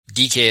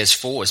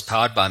DKS4 is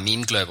powered by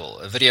Meme Global,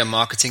 a video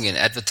marketing and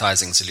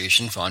advertising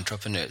solution for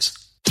entrepreneurs.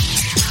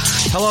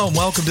 Hello and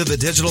welcome to the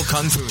Digital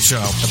Kung Fu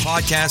Show, a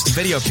podcast and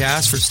video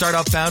cast for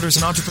startup founders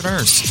and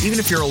entrepreneurs. Even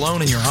if you're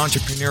alone in your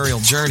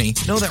entrepreneurial journey,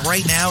 know that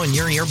right now in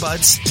your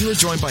earbuds, you are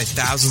joined by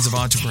thousands of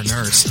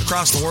entrepreneurs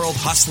across the world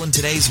hustling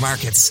today's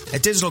markets.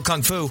 At Digital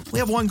Kung Fu, we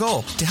have one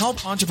goal: to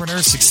help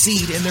entrepreneurs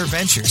succeed in their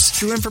ventures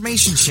through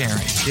information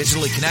sharing,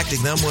 digitally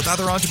connecting them with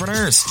other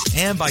entrepreneurs,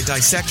 and by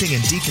dissecting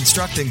and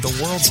deconstructing the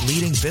world's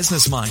leading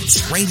business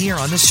minds right here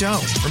on this show.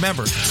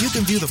 Remember, you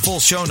can view the full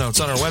show notes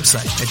on our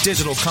website at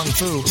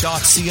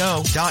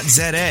digitalkungfu.co.za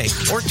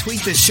or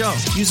tweet this show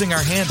using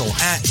our handle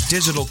at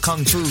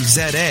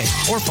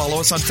digitalkungfuza or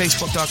follow us on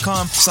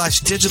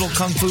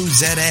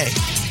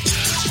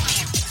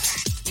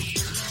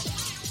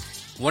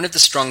facebook.com/digitalkungfuza. One of the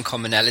strong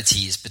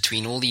commonalities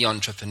between all the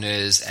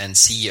entrepreneurs and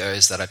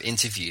CEOs that I've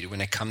interviewed when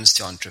it comes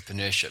to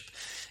entrepreneurship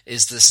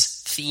is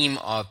this theme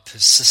of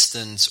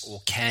persistence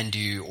or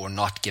can-do or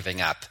not giving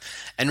up.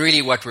 And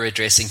really what we're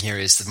addressing here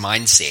is the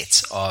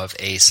mindset of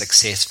a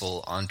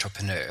successful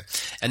entrepreneur.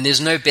 And there's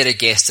no better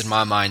guest in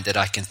my mind that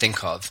I can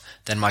think of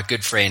than my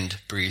good friend,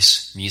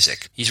 Bruce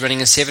Music. He's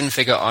running a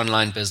 7-figure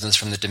online business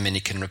from the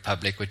Dominican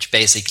Republic, which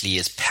basically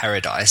is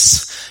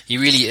paradise. He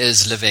really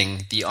is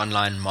living the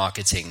online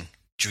marketing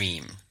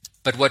dream.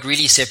 But what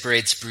really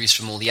separates Bruce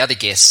from all the other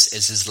guests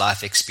is his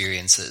life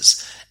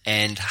experiences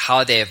and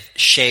how they've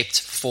shaped,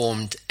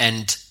 formed,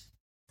 and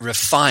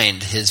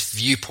refined his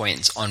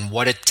viewpoints on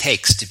what it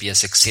takes to be a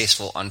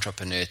successful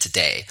entrepreneur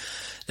today.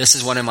 This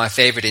is one of my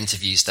favorite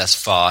interviews thus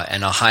far,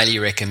 and I highly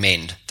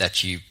recommend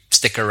that you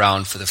stick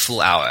around for the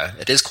full hour.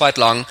 It is quite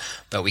long,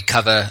 but we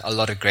cover a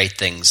lot of great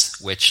things,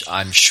 which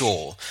I'm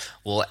sure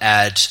will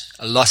add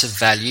a lot of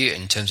value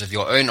in terms of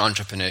your own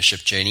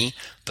entrepreneurship journey,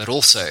 but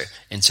also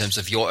in terms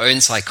of your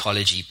own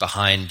psychology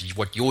behind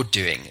what you're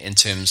doing in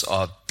terms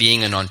of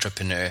being an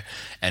entrepreneur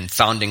and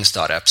founding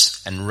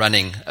startups and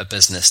running a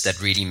business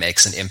that really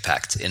makes an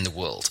impact in the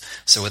world.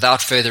 So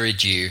without further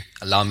ado,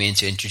 allow me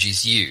to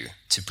introduce you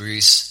to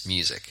Bruce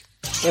Music.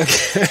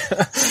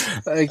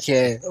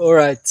 Okay. All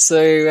right. So,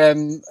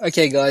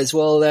 okay, guys.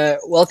 Well,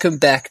 welcome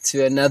back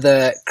to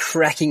another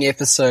cracking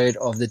episode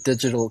of the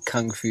Digital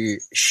Kung Fu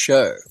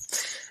Show.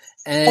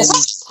 And,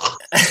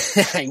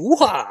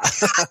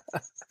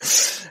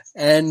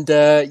 and,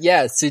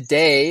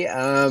 today,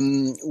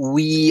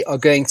 we are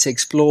going to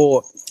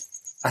explore,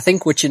 I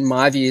think, which in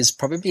my view is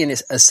probably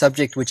a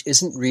subject which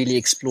isn't really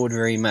explored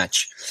very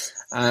much,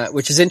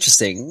 which is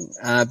interesting,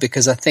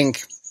 because I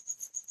think,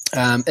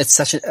 it's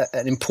such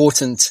an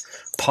important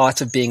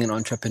part of being an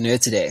entrepreneur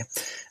today.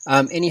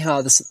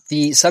 Anyhow,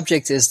 the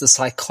subject is the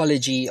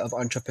psychology of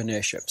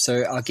entrepreneurship.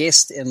 So our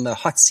guest in the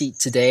hot seat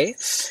today,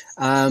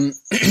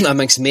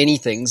 amongst many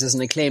things, is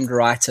an acclaimed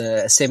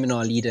writer, a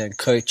seminar leader and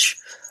coach.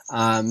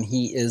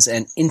 He is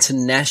an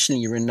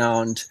internationally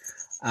renowned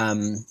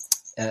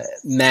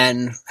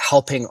man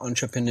helping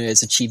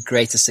entrepreneurs achieve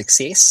greater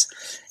success,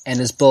 and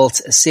has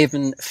built a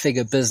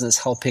 7-figure business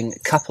helping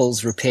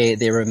couples repair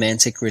their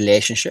romantic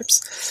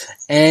relationships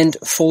and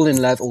fall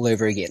in love all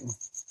over again.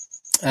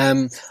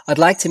 I'd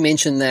like to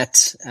mention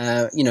that,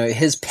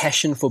 his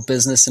passion for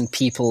business and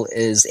people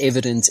is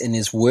evident in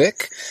his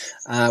work,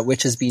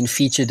 which has been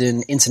featured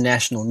in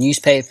international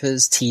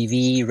newspapers,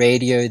 TV,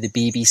 radio, the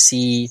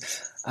BBC,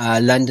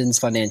 London's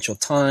Financial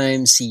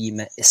Times,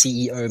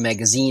 CEO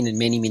Magazine, and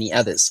many, many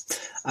others.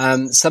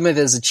 Some of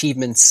his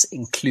achievements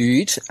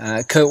include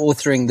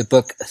co-authoring the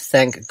book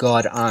Thank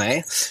God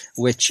I,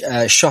 which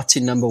shot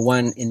to number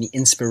 1 in the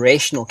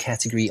inspirational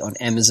category on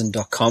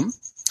Amazon.com.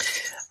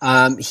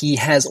 He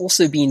has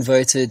also been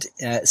voted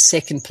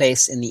second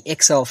place in the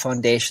Excel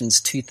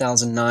Foundation's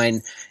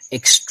 2009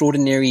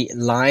 Extraordinary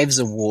Lives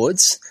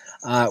Awards,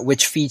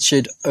 which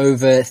featured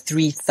over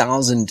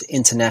 3,000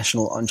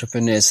 international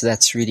entrepreneurs. So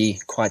that's really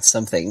quite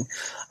something.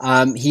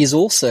 He is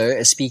also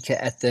a speaker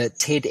at the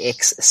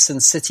TEDx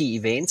Sin City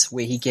event,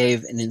 where he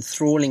gave an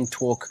enthralling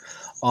talk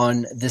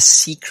on the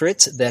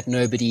secret that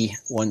nobody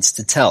wants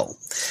to tell.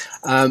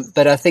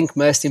 But I think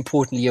most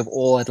importantly of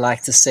all, I'd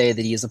like to say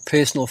that he is a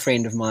personal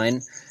friend of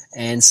mine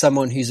and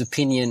someone whose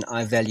opinion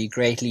I value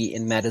greatly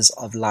in matters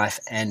of life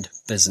and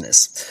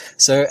business.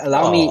 So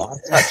allow me.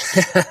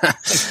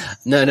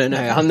 No.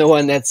 I'm the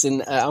one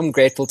I'm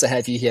grateful to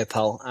have you here,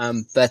 pal.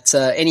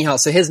 Anyhow,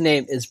 so his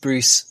name is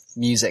Bruce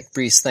Music.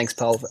 Bruce, thanks,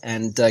 pal.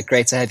 And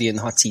great to have you in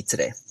the hot seat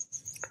today.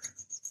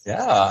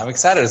 Yeah, I'm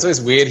excited. It's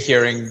always weird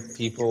hearing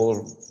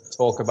people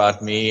talk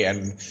about me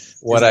and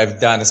what I've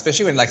done,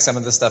 especially when some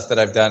of the stuff that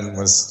I've done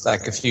was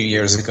a few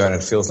years ago and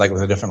it feels like it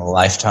was a different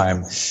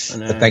lifetime.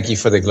 But thank you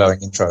for the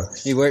glowing intro.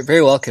 You're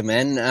very welcome,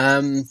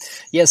 man.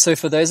 So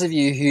for those of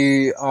you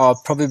who are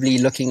probably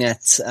looking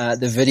at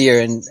the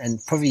video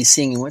and probably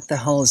seeing what the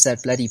hell is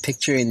that bloody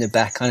picture in the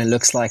back, kind of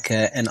looks like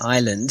an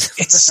island.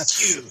 It's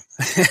skew.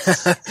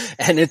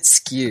 And it's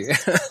skew.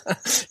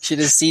 Should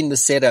have seen the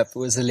setup. It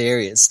was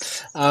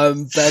hilarious.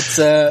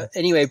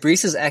 Anyway,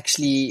 Bruce is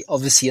actually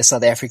obviously a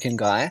South African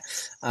guy.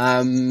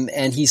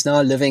 and he's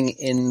now living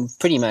in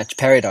pretty much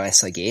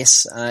paradise, I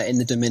guess, in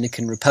the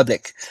Dominican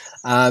Republic.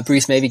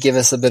 Bruce, maybe give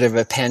us a bit of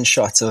a pan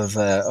shot of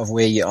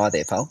where you are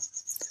there, pal.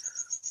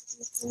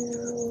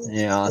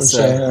 Yeah,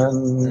 so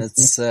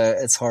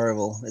it's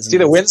horrible. See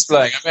the wind's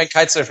blowing. I'm going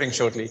kite surfing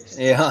shortly.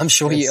 Yeah, I'm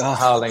sure you are.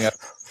 Howling up.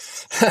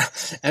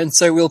 And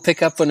so we'll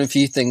pick up on a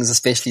few things,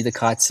 especially the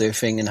kite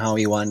surfing and how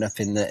we wind up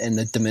in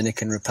the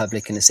Dominican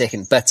Republic in a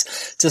second. But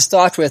to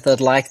start with,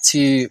 I'd like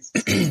to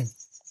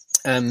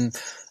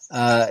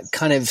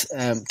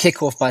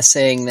kick off by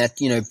saying that,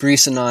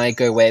 Bruce and I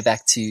go way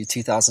back to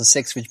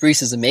 2006, which,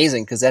 Bruce, is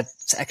amazing because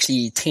that's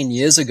actually 10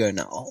 years ago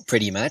now,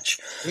 pretty much.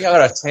 We are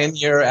a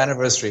 10-year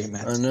anniversary,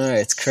 man. I know,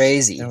 it's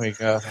crazy. There we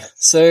go.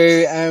 So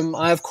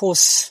I, of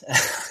course,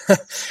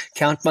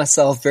 count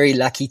myself very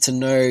lucky to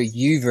know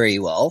you very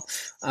well.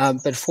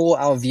 But for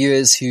our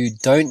viewers who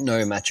don't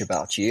know much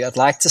about you, I'd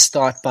like to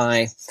start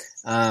by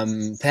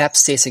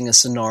perhaps setting a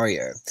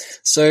scenario.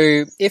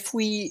 So if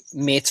we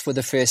met for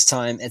the first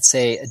time at,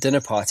 say, a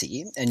dinner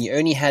party, and you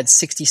only had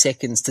 60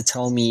 seconds to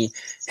tell me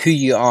who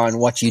you are and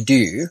what you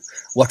do,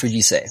 what would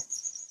you say?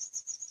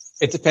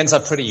 It depends how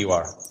pretty you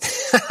are.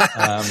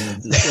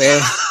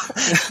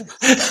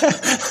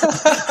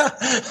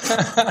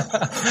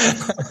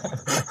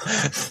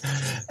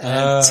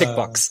 Tick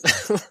box.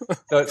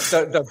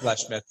 Don't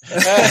blush, man.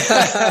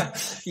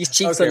 Your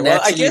cheeks are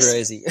naturally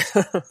rosy.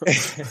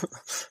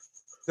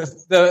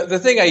 The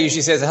thing I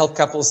usually say is I help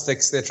couples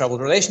fix their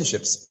troubled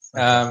relationships,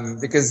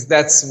 because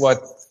that's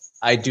what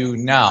I do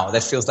now.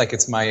 That feels like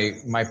it's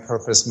my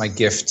purpose, my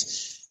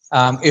gift.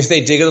 If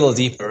they dig a little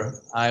deeper,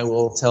 I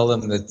will tell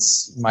them that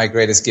my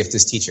greatest gift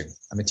is teaching.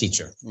 I'm a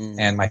teacher,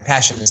 and my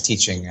passion is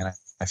teaching, and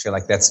I feel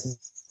like that's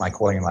my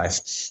calling in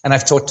life. And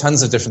I've taught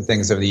tons of different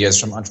things over the years,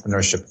 from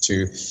entrepreneurship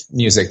to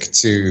music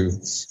to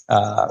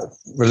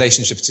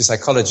relationships to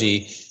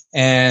psychology.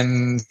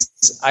 And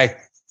I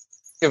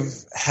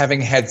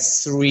having had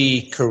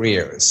 3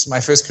 careers.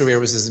 My first career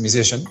was as a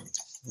musician.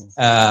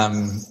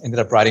 Ended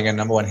up writing a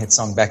 #1 hit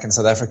song back in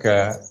South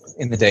Africa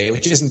in the day,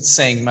 which isn't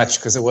saying much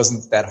because it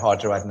wasn't that hard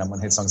to write a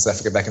 #1 hit song in South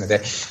Africa back in the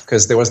day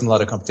because there wasn't a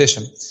lot of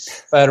competition.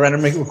 But I ran a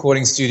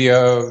recording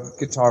studio,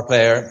 guitar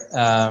player,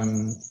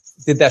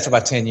 did that for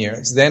about 10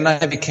 years. Then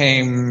I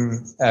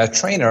became a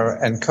trainer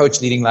and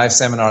coach, leading live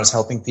seminars,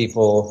 helping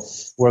people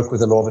work with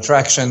the law of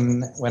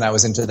attraction when I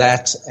was into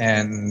that,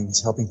 and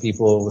helping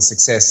people with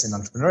success in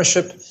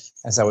entrepreneurship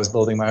as I was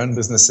building my own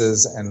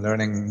businesses and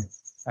learning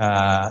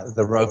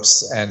the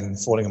ropes and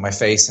falling on my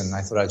face, and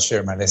I thought I'd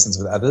share my lessons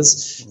with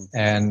others,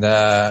 and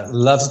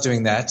loved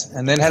doing that.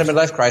 And then had a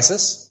midlife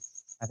crisis.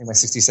 I think my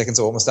 60 seconds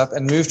are almost up,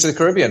 and moved to the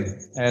Caribbean,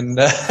 and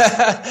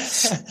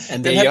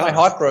and then had my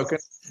heart broken,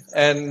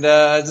 and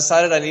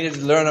decided I needed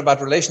to learn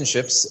about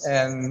relationships,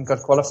 and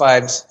got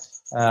qualified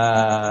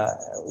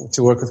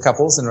to work with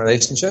couples and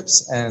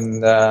relationships,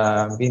 and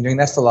been doing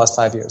that for the last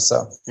 5 years.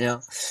 So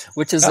yeah,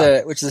 which is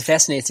a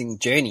fascinating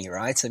journey,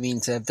 right? I mean,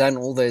 to have done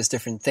all those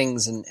different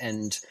things, and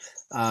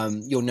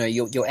your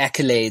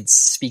accolades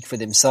speak for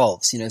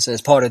themselves, so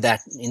as part of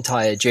that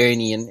entire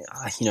journey. And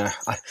I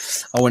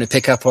want to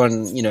pick up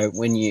on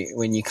when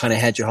you kind of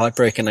had your heart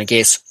broken, I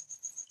guess,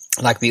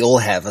 like we all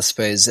have, I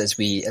suppose, as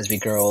we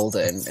grow older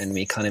and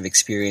we kind of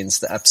experience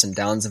the ups and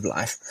downs of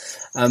life.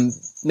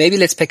 Maybe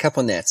let's pick up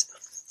on that.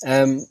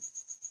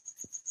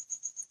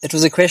 It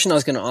was a question I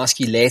was going to ask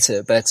you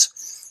later, but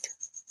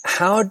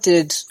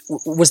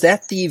was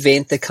that the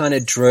event that kind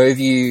of drove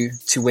you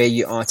to where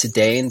you are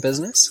today in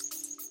business?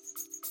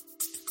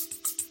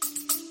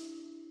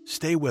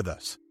 Stay with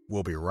us.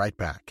 We'll be right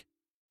back.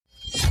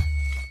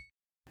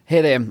 Hey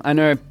there, I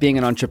know being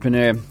an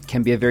entrepreneur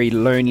can be a very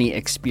lonely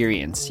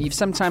experience. You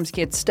sometimes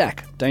get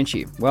stuck, don't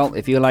you? Well,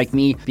 if you're like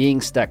me,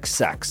 being stuck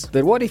sucks.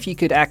 But what if you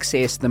could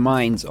access the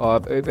minds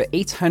of over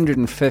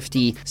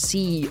 850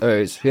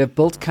 CEOs who have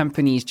built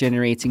companies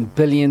generating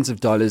billions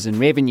of dollars in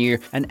revenue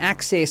and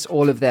access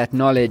all of that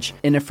knowledge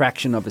in a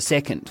fraction of a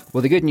second?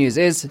 Well, the good news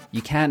is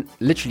you can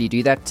literally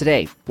do that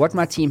today. What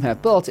my team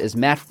have built is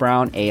Matt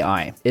Brown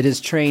AI. It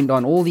is trained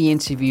on all the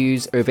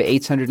interviews, over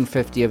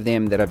 850 of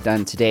them that I've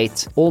done to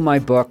date, all my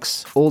books,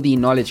 all the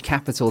knowledge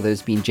capital that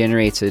has been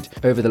generated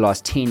over the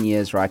last 10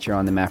 years right here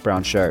on the Matt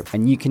Brown Show.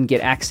 And you can get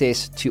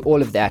access to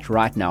all of that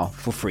right now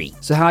for free.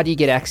 So how do you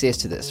get access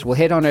to this? Well,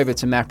 head on over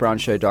to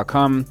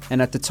mattbrownshow.com,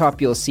 and at the top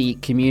you'll see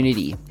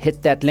community.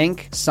 Hit that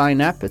link,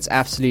 sign up, it's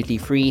absolutely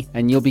free,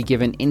 and you'll be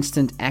given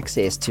instant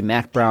access to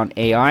Matt Brown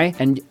AI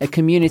and a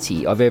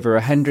community of over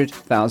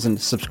 100,000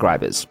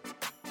 subscribers.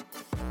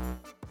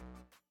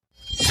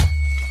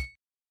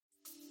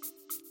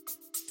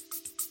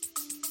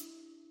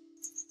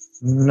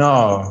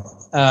 No.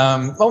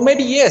 Well,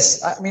 maybe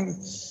yes. I mean,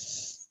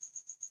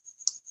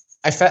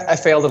 I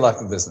failed a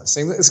lot in business.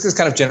 This is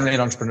kind of generally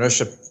an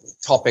entrepreneurship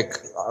topic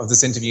of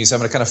this interview, so I'm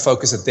going to kind of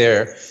focus it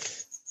there.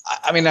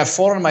 I mean, I've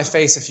fallen on my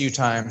face a few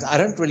times. I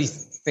don't really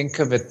think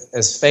of it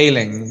as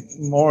failing,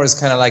 more as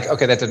kind of like,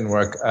 okay, that didn't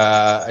work.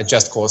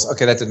 Adjust course.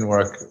 Okay, that didn't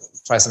work.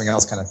 Try something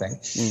else, kind of thing.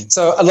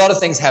 So a lot of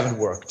things haven't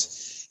worked.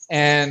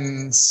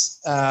 And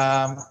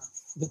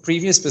the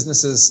previous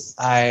businesses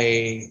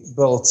I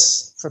built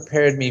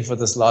prepared me for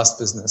this last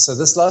business. So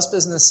this last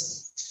business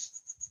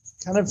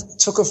kind of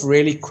took off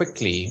really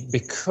quickly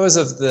because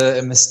of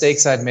the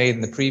mistakes I'd made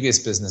in the previous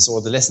business or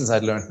the lessons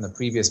I'd learned in the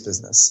previous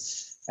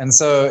business. And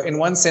so in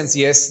one sense,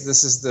 yes,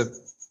 this is the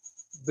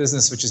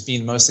business which has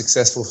been most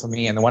successful for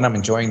me and the one I'm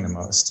enjoying the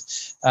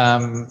most.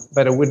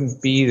 But it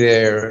wouldn't be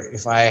there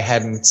if I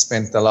hadn't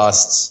spent the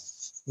last,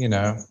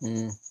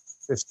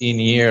 15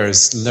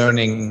 years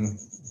learning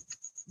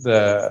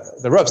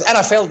the ropes. And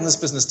I failed in this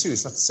business too.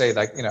 It's not to say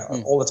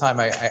all the time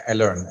I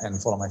learn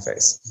and fall on my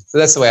face. So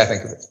that's the way I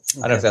think of it. Okay.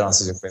 I don't know if that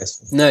answers your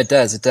question. No, it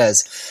does. It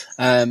does.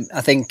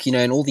 I think,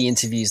 in all the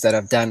interviews that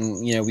I've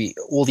done,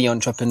 all the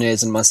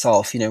entrepreneurs and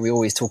myself, we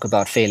always talk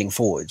about failing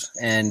forward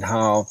and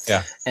how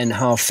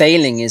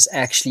failing is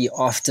actually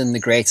often the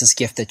greatest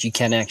gift that you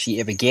can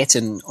actually ever get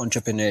in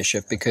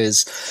entrepreneurship,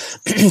 because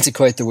to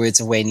quote the words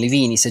of Wayne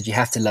Levine, he said, you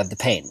have to love the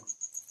pain.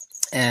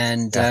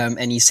 And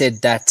he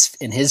said that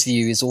in his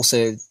view is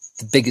also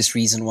the biggest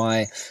reason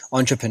why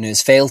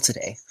entrepreneurs fail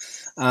today.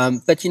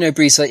 But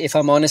Bruce, if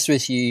I'm honest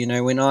with you,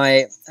 when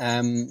I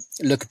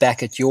look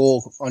back at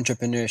your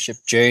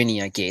entrepreneurship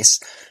journey, I guess,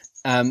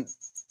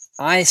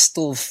 I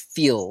still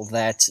feel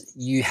that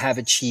you have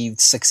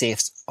achieved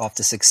success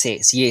after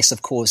success. Yes,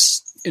 of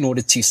course, in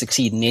order to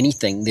succeed in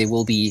anything, there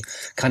will be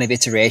kind of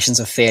iterations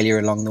of failure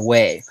along the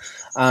way.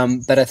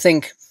 But I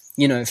think,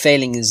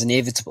 failing is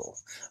inevitable.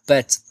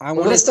 But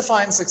let's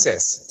define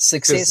success.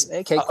 Success.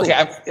 Okay, cool. Okay,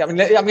 I'm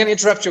going to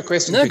interrupt your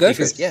question. No, go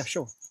for it. Yeah,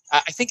 sure.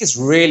 I think it's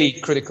really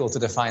critical to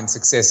define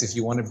success if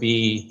you want to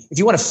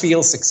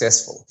feel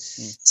successful.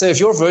 So if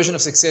your version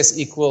of success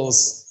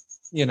equals,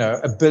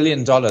 $1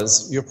 billion,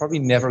 you're probably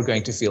never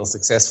going to feel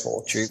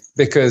successful. True.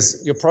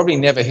 Because you'll probably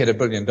never hit $1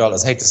 billion. I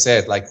hate to say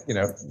it,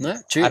 No,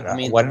 true. I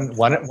mean,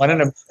 one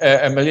in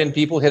a million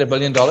people hit $1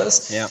 billion.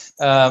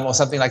 Yeah. Or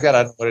something like that.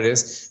 I don't know what it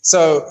is.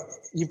 So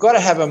you've got to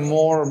have a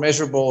more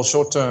measurable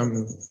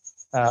short-term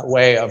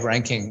way of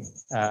ranking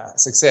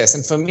success.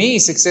 And for me,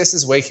 success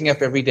is waking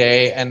up every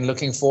day and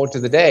looking forward to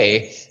the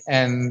day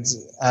and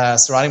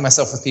surrounding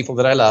myself with people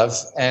that I love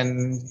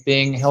and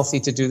being healthy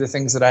to do the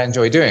things that I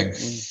enjoy doing.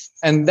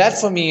 And that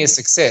for me is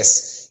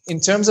success. In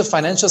terms of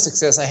financial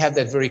success, I have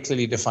that very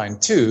clearly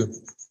defined too.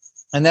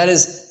 And that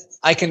is,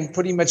 I can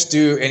pretty much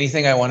do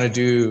anything I want to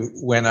do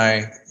when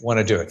I want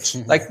to do it.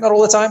 Like not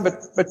all the time, but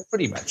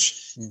pretty much.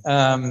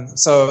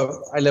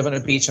 So I live on a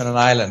beach on an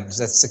island.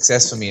 That's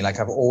success for me. Like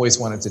I've always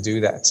wanted to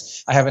do that.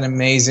 I have an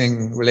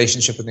amazing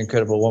relationship with an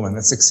incredible woman.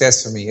 That's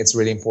success for me. It's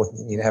really important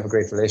for me to have a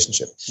great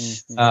relationship.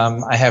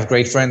 I have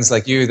great friends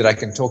like you that I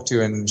can talk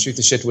to and shoot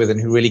the shit with and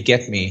who really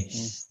get me.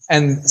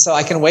 And so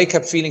I can wake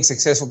up feeling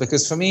successful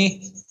because for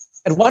me,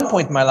 at one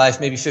point in my life,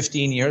 maybe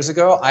 15 years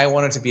ago, I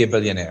wanted to be a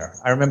billionaire.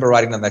 I remember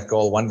writing down that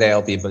goal, one day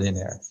I'll be a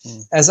billionaire.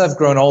 As I've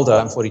grown older,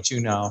 I'm 42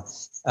 now,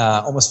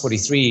 almost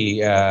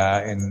 43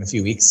 in a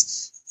few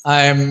weeks,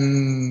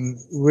 I'm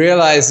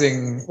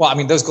realizing,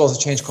 those goals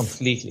have changed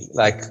completely.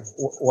 Like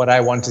what I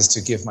want is to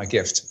give my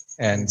gift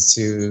and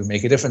to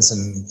make a difference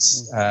and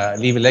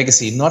leave a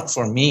legacy, not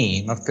for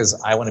me, not because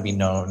I want to be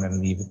known and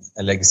leave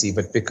a legacy,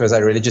 but because I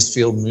really just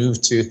feel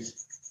moved to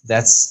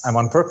I'm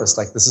on purpose.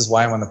 Like this is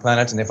why I'm on the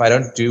planet. And if I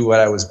don't do what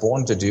I was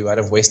born to do, I'd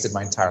have wasted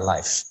my entire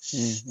life.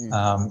 And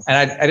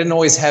I didn't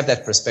always have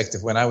that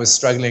perspective. When I was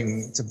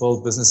struggling to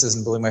build businesses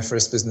and building my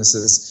first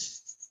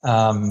businesses,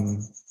 I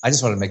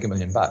just wanted to make $1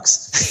 million.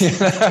 That's.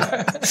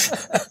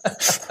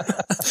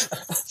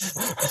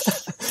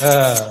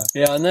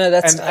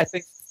 And I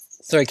think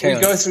sorry, carry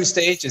on. Go through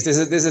stages.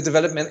 There's a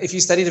development. If you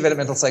study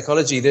developmental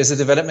psychology, there's a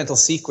developmental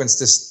sequence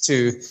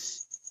to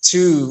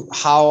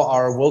how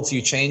our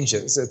worldview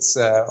changes. It's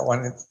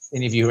when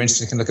any of you who are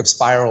interested can look up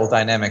spiral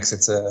dynamics.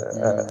 It's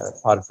a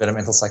part of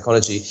developmental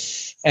psychology.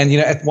 And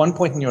at one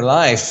point in your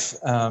life,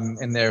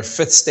 in their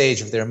fifth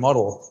stage of their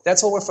model,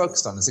 that's all we're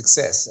focused on is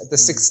success. At the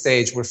sixth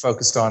stage, we're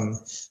focused on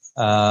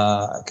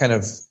kind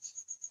of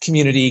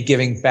community,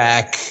 giving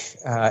back,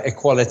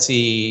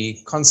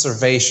 equality,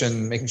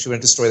 conservation, making sure we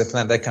don't destroy the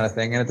planet, that kind of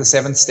thing. And at the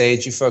seventh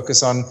stage, you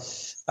focus on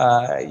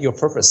your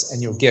purpose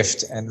and your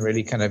gift, and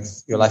really kind of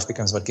your life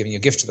becomes about giving your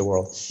gift to the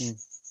world.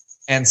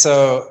 And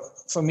so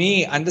for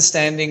me,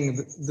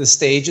 understanding the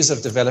stages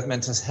of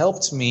development has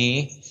helped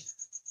me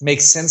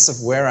make sense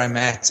of where I'm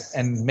at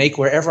and make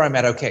wherever I'm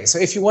at okay. So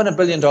if you want $1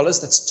 billion,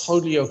 that's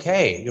totally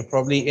okay. You're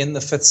probably in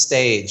the fifth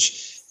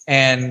stage.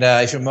 And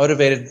if you're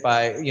motivated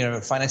by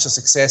financial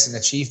success and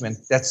achievement,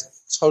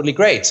 that's totally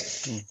great.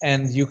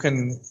 And you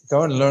can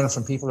go and learn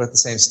from people who are at the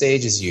same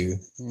stage as you.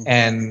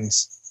 And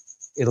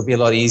it'll be a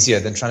lot easier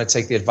than trying to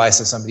take the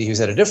advice of somebody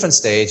who's at a different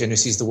stage and who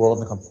sees the world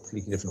in a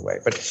completely different way.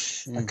 But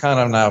I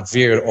kind of now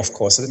veered off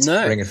course, so let's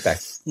bring it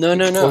back. No.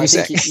 I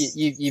think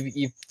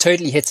you've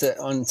totally hit it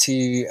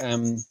onto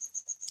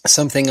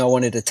something I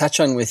wanted to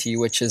touch on with you,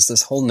 which is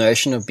this whole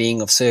notion of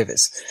being of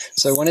service.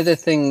 So one of the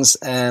things,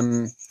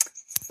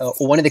 or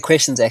one of the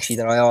questions actually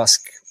that I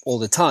ask all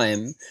the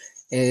time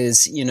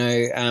is,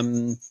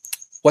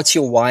 what's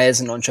your why as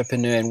an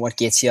entrepreneur and what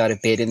gets you out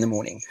of bed in the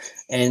morning?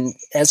 And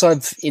as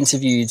I've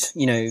interviewed,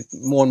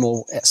 more and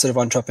more sort of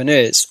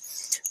entrepreneurs,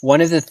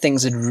 one of the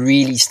things that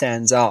really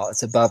stands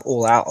out above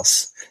all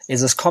else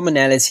is this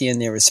commonality in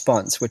their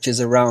response, which is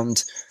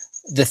around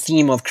the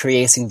theme of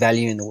creating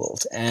value in the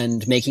world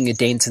and making a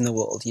dent in the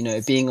world,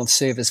 being of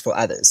service for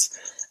others.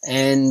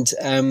 And,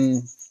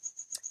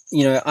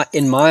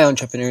 in my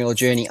entrepreneurial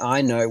journey,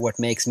 I know what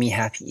makes me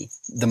happy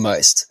the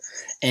most.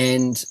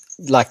 And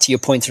like to your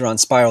point around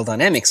spiral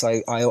dynamics,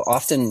 I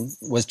often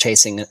was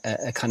chasing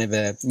a kind of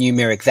a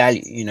numeric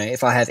value.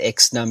 If I have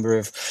X number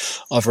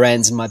of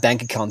rands in my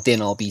bank account, then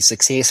I'll be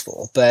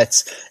successful.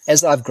 But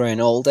as I've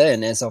grown older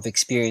and as I've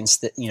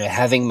experienced that,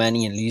 having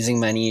money and losing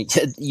money,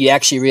 you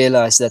actually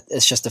realize that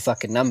it's just a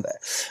fucking number.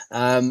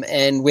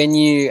 And when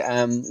you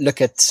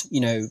look at,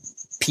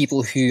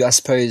 people who I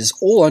suppose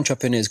all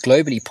entrepreneurs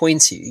globally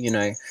point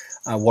to,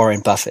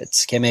 Warren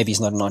Buffett. Okay, maybe he's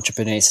not an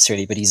entrepreneur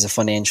necessarily, but he's a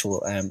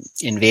financial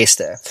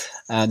investor.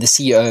 The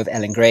CEO of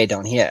Alan Gray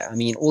down here. I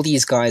mean, all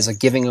these guys are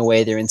giving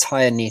away their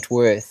entire net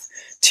worth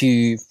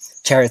to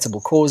charitable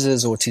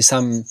causes or to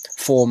some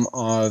form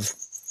of,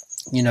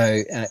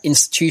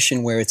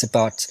 institution where it's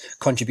about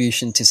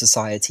contribution to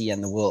society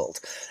and the world.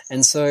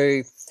 And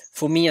so,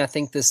 for me, I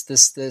think this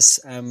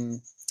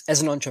as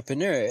an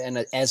entrepreneur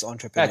and as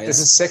entrepreneurs. There's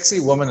a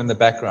sexy woman in the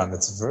background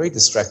that's very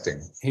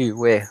distracting. Who?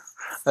 Where?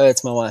 Oh,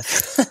 it's my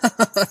wife.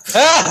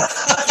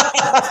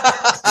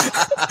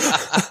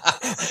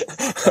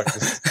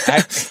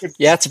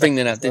 You had to bring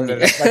that up, didn't you?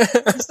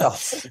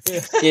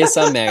 Yes,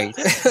 I'm married.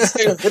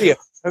 Video.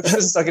 This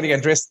is not getting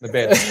undressed in the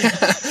bed.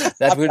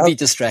 That would be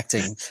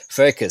distracting.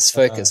 Focus,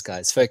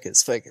 guys.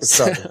 Focus.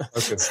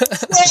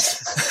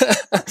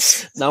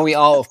 Now we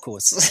are, of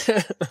course.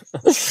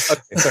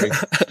 Okay, sorry.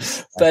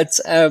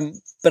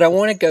 But I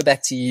want to go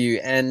back to you,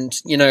 and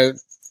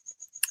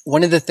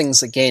one of the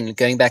things, again,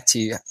 going back to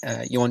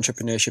your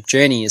entrepreneurship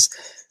journey, is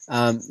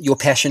your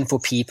passion for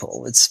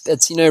people.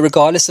 It's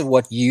regardless of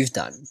what you've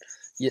done,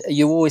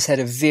 you always had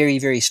a very,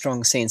 very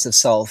strong sense of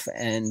self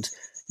and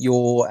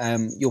your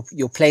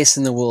place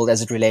in the world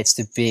as it relates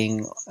to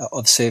being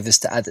of service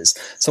to others.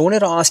 So I wanted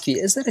to ask you,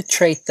 is that a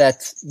trait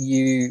that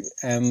you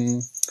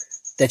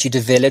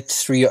developed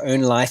through your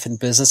own life and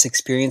business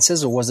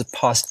experiences, or was it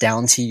passed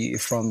down to you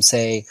from,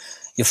 say,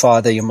 your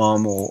father, your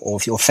mom, or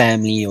your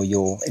family or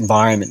your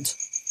environment?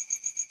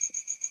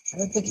 I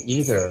don't think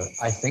either.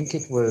 I think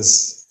it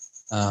was,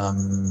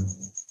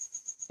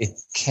 it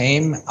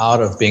came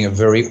out of being a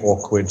very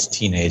awkward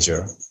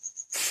teenager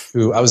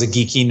I was a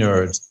geeky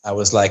nerd. I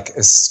was like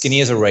as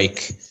skinny as a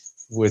rake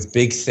with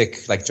big,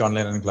 thick, like John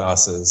Lennon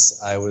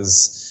glasses. I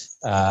was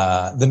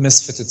the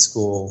misfit at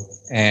school.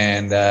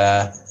 And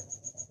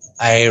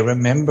I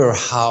remember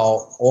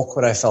how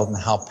awkward I felt and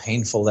how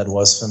painful that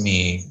was for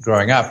me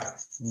growing up.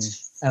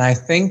 And I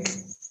think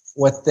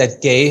what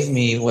that gave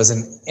me was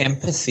an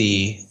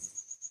empathy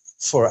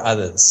for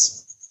others.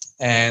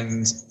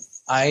 And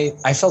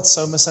I felt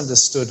so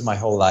misunderstood my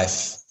whole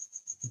life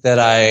that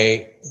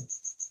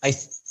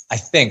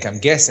I'm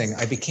guessing,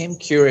 I became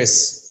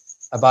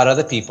curious about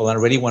other people and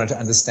I really wanted to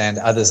understand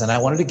others. And I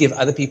wanted to give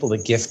other people the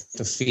gift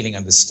of feeling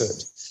understood.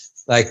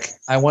 Like,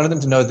 I wanted them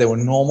to know they were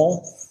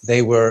normal,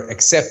 they were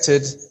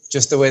accepted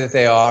just the way that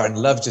they are and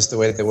loved just the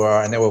way that they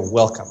were, and they were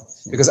welcome.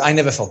 Because I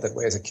never felt that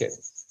way as a kid.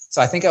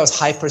 So I think I was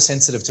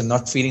hypersensitive to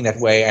not feeling that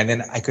way. And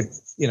then I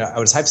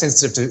was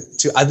hypersensitive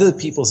to other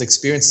people's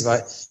experiences.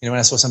 When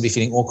I saw somebody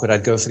feeling awkward,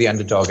 I'd go for the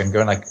underdog and go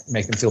and like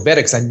make them feel better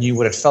because I knew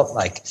what it felt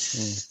like.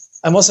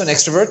 I'm also an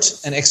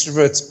extrovert, and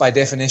extroverts by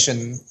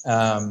definition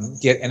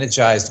get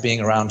energized being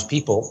around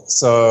people.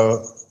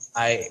 So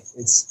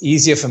it's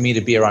easier for me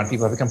to be around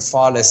people. I've become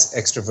far less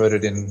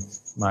extroverted in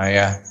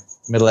my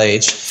middle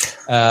age,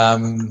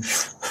 and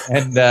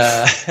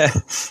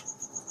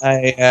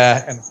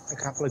a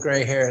couple of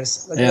gray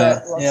hairs. Look at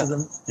that, lots of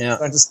them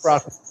starting to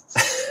sprout.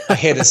 My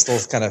head is still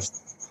kind of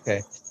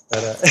okay,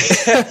 but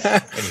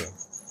anyway,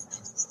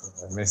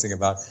 messing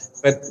about.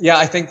 But yeah,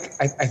 I think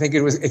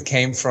it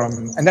came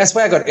from, and that's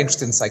why I got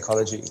interested in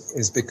psychology,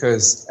 is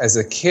because as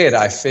a kid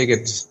I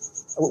figured,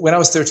 when I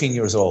was 13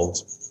 years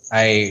old,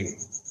 my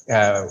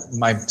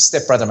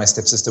stepbrother and my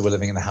stepsister were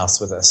living in the house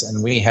with us,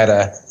 and we had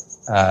a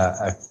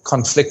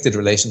conflicted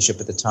relationship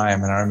at the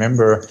time. And I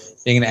remember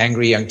being an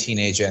angry young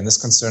teenager, and this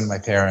concerned my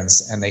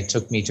parents, and they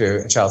took me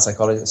to a child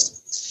psychologist.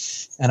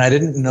 And I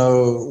didn't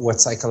know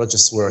what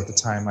psychologists were at the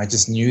time. I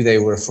just knew they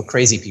were for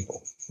crazy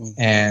people.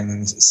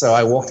 And so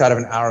I walked out of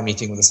an hour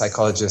meeting with a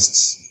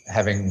psychologist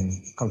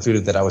having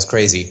concluded that I was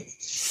crazy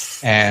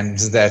and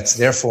that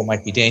therefore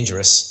might be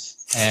dangerous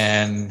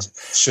and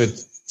should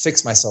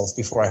fix myself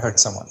before I hurt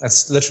someone.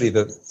 That's literally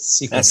the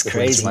sequence that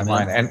went through my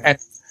mind. And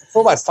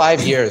for about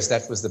 5 years,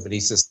 that was the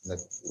belief system that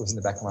was in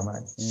the back of my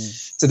mind.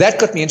 So that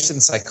got me interested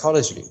in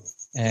psychology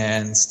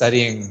and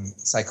studying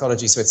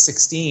psychology. So at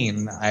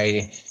 16,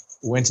 I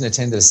went and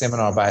attended a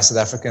seminar by a South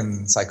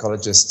African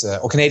psychologist,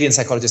 or Canadian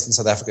psychologist in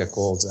South Africa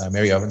called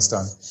Mary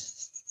Ovenstone.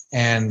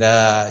 And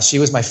she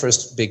was my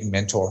first big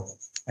mentor.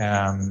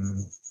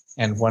 And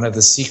And one of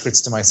the secrets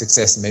to my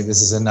success, and maybe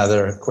this is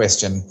another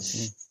question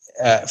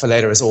for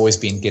later, has always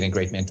been getting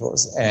great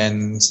mentors.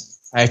 And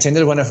I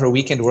attended one of her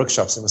weekend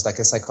workshops. It was like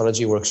a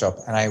psychology workshop,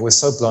 and I was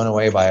so blown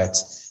away by it.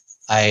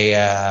 I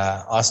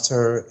asked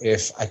her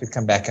if I could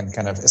come back and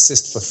kind of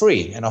assist for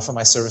free and offer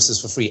my services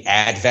for free,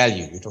 add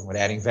value. You're talking about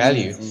adding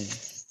value.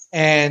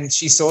 And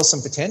she saw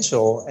some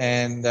potential.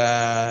 And,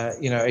 a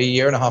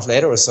year and a half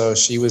later or so,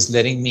 she was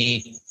letting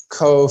me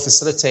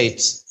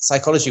co-facilitate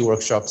psychology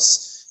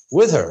workshops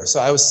with her. So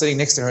I was sitting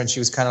next to her, and she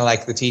was kind of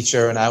like the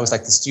teacher, and I was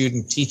like the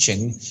student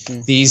teaching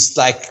these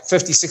like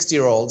 50,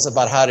 60-year-olds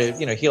about how to,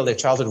 heal their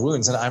childhood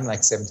wounds. And I'm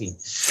like 17.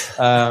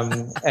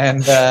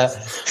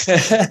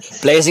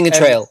 Blazing a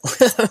trail.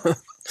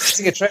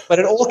 But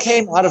it all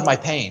came out of my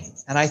pain.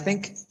 And I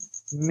think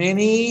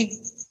many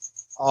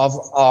of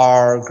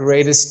our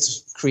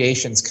greatest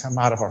creations come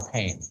out of our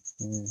pain.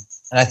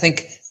 And I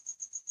think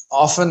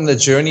often the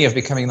journey of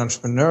becoming an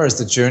entrepreneur is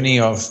the journey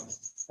of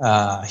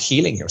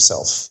healing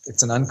yourself.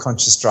 It's an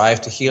unconscious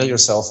drive to heal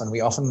yourself, and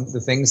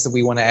the things that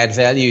we want to add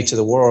value to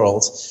the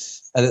world,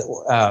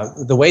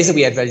 the ways that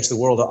we add value to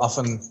the world are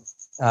often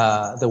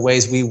the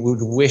ways we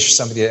would wish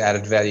somebody had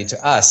added value to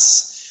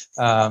us.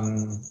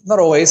 Not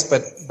always,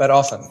 but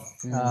often.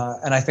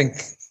 And I think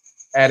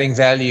adding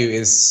value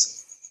is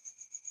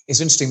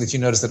interesting that you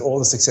notice that all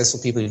the successful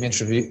people you've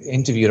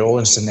interviewed are all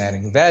interested in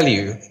adding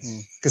value,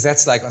 because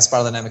that's like on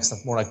Spiral Dynamics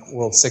stuff, more like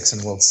World 6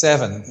 and World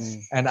 7.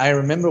 And I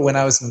remember when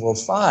I was in World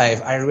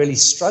 5, I really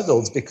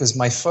struggled because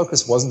my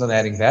focus wasn't on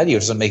adding value, it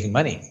was on making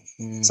money.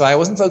 So I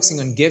wasn't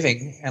focusing on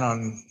giving and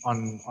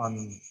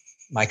on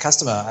my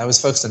customer. I was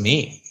focused on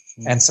me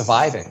and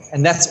surviving.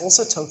 And that's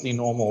also totally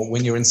normal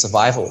when you're in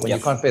survival, when you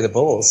can't pay the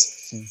bills.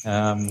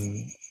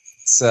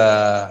 It's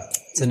a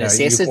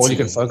necessity. All you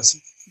can focus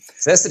on.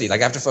 Necessity, like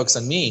I have to focus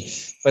on me.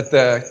 But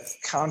the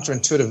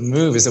counterintuitive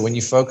move is that when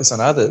you focus on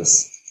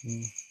others,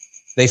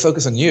 they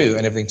focus on you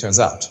and everything turns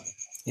out.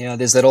 Yeah,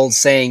 there's that old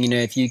saying,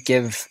 if you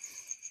give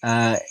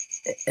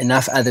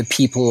enough other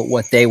people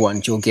what they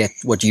want, you'll get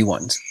what you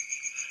want.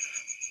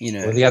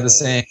 Well, the other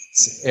saying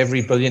is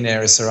every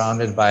billionaire is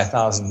surrounded by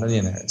 1,000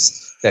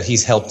 millionaires that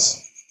he's helped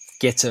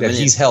get to a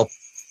million.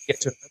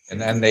 Get to a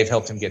million, and they've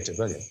helped him get to a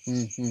billion.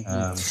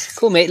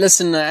 Cool, mate.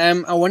 Listen,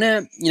 I want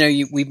to,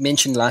 we've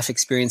mentioned life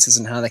experiences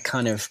and how that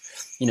kind of,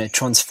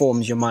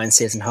 transforms your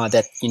mindset and how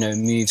that,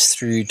 moves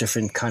through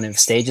different kind of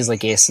stages, I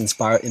guess,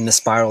 in the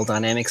Spiral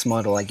Dynamics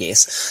model, I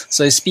guess.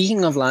 So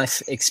speaking of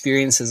life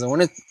experiences, I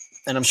want to,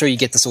 and I'm sure you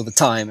get this all the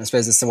time. I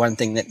suppose it's the one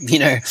thing that,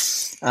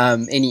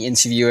 any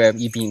interviewer,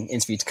 you've been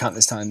interviewed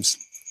countless times.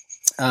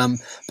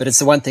 But it's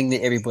the one thing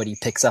that everybody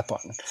picks up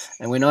on.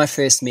 And when I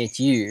first met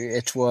you,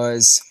 it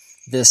was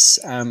this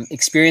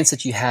experience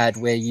that you had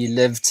where you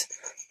lived,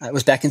 it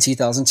was back in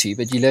 2002,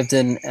 but you lived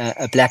in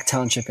a black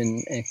township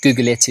in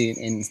Gugulethu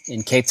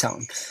in Cape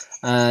Town.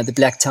 The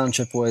black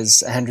township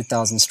was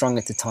 100,000 strong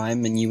at the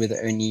time, and you were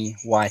the only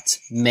white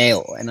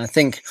male. And I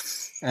think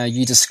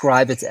you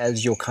describe it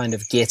as your kind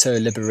of ghetto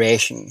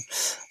liberation.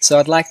 So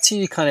I'd like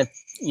to kind of,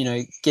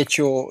 get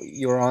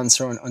your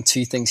answer on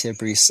two things here,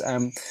 Bruce.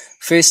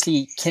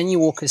 Firstly, can you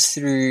walk us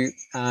through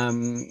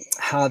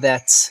how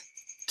that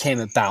came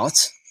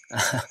about?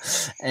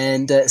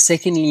 And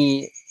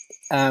secondly,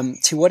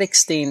 to what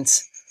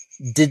extent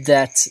did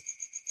that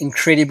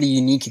incredibly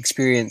unique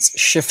experience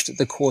shift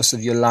the course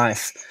of your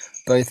life,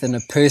 both in a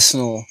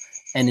personal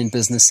and in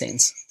business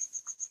sense?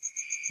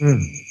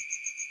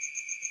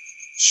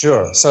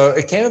 Sure. So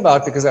it came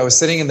about because I was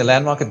sitting in the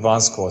Landmark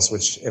Advanced course,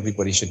 which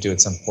everybody should do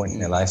at some point in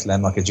their life,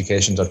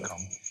 landmarkeducation.com.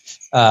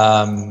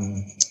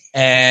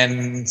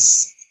 And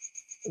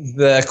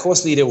the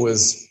course leader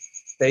was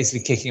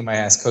basically kicking my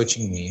ass,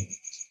 coaching me.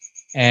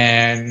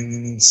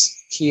 And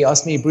he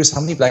asked me, Bruce,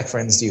 how many black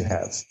friends do you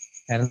have?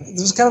 And it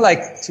was kind of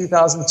like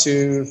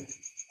 2002,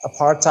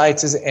 apartheid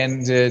has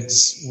ended,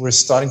 we're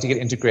starting to get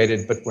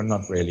integrated, but we're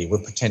not really, we're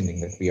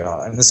pretending that we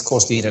are. And this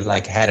course leader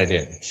had it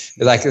in.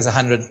 There's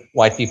 100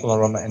 white people in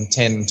the room and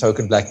 10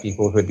 token black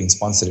people who had been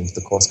sponsored into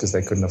the course because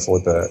they couldn't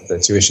afford the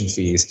tuition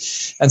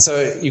fees. And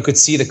so you could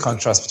see the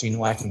contrast between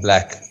white and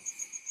black,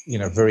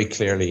 very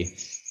clearly.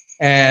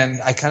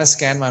 And I kind of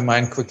scanned my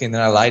mind quickly, and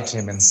then I lied to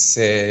him and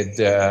said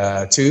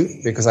 2,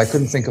 because I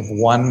couldn't think of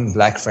one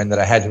black friend that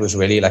I had who was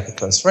really like a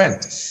close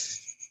friend.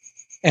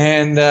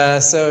 And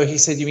so he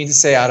said, you mean to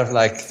say out of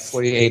like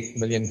 48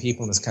 million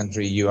people in this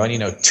country, you only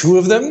know 2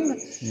 of them?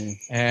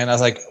 And I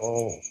was like,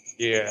 oh,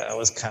 yeah, that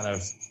was kind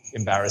of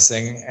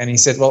embarrassing. And he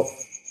said, well,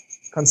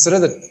 consider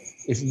that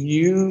if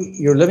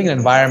you're living in an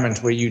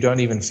environment where you don't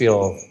even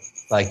feel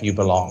like you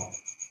belong.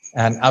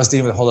 And I was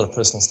dealing with a whole lot of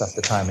personal stuff at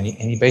the time. And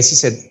he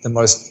basically said the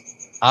most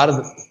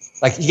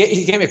he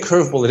gave me a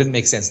curveball that didn't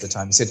make sense at the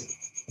time. He said,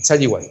 I'll tell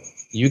you what,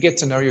 you get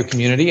to know your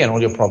community and all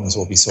your problems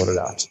will be sorted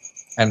out.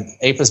 And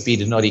A plus B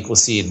did not equal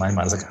C in my mind.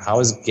 I was like, how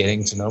is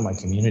getting to know my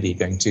community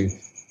going to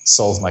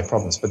solve my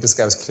problems? But this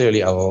guy was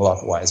clearly a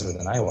lot wiser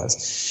than I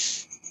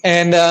was.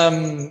 And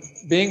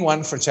being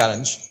one for a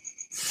challenge,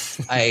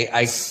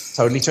 I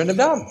totally turned him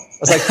down. I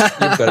was like,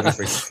 you've got to be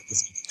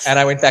freaking. And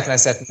I went back and I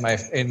sat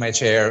in my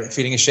chair,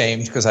 feeling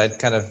ashamed because I'd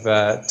kind of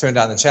turned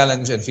down the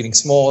challenge, and feeling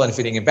small and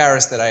feeling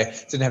embarrassed that I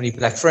didn't have any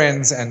black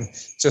friends, and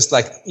just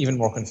like even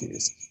more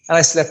confused. And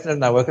I slept in it,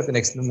 and I woke up the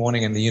next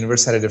morning, and the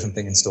universe had a different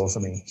thing in store for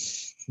me.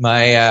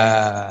 My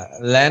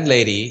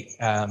landlady,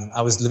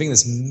 I was living in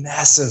this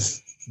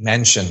massive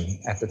mansion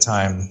at the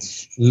time,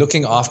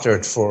 looking after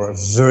it for a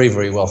very,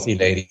 very wealthy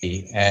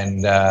lady,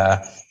 and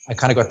I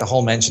kind of got the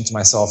whole mansion to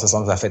myself as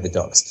long as I fed the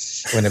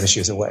dogs whenever she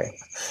was away.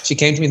 She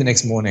came to me the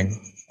next morning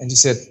and she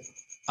said,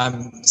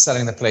 "I'm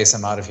selling the place.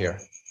 I'm out of here.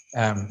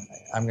 I'm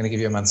going to give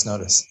you a month's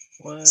notice."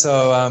 What?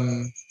 So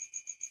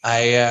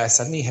I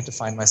suddenly had to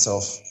find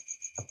myself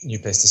a new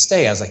place to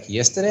stay. I was like,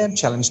 yesterday I'm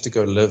challenged to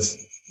go live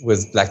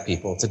with black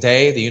people.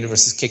 Today the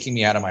universe is kicking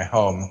me out of my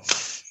home.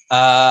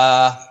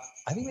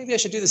 I think maybe I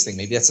should do this thing.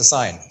 Maybe that's a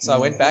sign. So I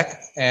went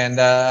back and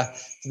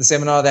to the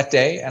seminar that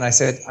day, and I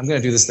said, I'm going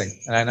to do this thing.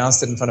 And I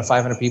announced it in front of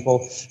 500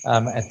 people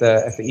at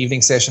the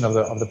evening session of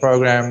the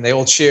program. They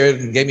all cheered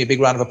and gave me a big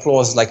round of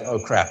applause. It's like, oh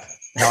crap,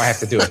 now I have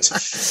to do it.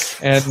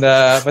 And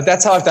but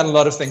that's how I've done a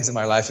lot of things in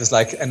my life, is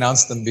like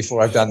announce them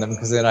before I've done them,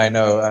 because then I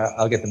know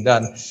I'll get them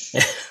done.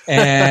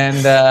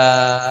 And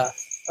a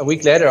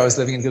week later, I was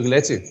living in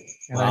Gugulethu.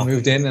 And I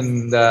moved in,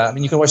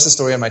 and you can watch the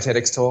story on my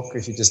TEDx talk.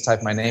 If you just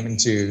type my name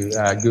into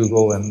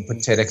Google and put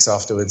TEDx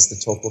afterwards, the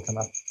talk will come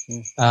up.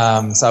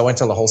 So I won't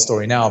tell the whole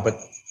story now, but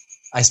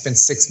I spent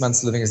 6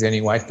 months living as the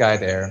only white guy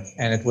there,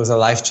 and it was a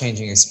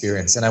life-changing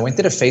experience. And I went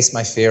there to face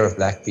my fear of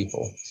black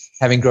people.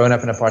 Having grown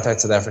up in apartheid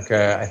South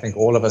Africa, I think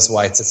all of us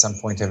whites at some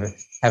point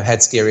have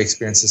had scary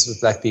experiences with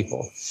black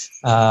people.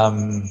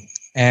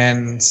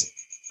 And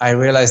I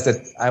realized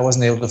that I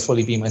wasn't able to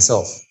fully be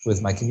myself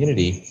with my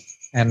community,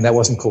 and that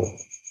wasn't cool.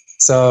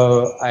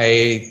 So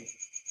I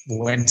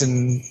went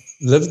and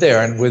lived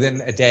there, and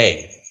within a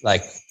day,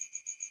 like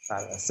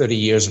 30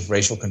 years of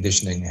racial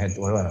conditioning had,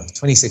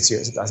 26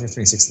 years, I think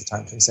 26 at the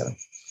time, 27,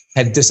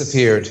 had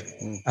disappeared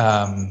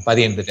by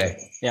the end of the day.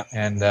 Yeah.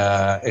 And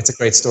it's a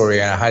great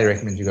story, and I highly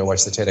recommend you go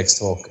watch the TEDx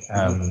talk.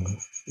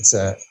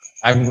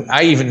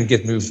 I even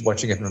get moved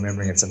watching it and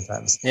remembering it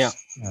sometimes. Yeah.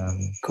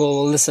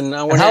 Cool. Listen,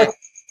 I want to...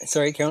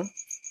 Sorry, Karen?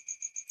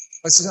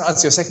 I was going to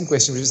answer your second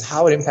question, which is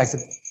how it impacted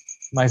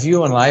my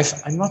view on life.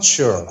 I'm not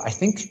sure. I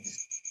think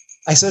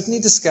I certainly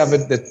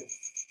discovered that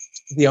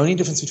the only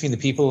difference between the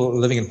people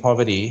living in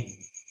poverty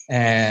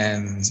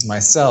and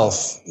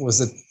myself was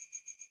that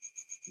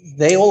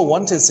they all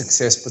wanted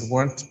success but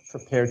weren't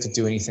prepared to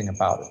do anything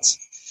about it.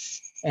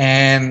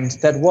 And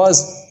that was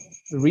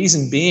the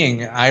reason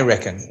being, I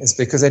reckon, is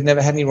because they'd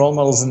never had any role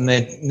models, and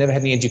they'd never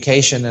had any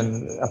education,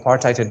 and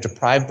apartheid had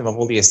deprived them of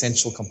all the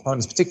essential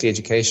components, particularly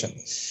education,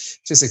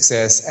 to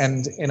success.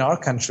 And in our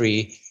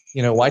country,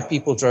 white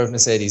people drove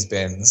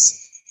Mercedes-Benz,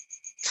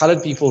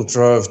 colored people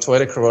drove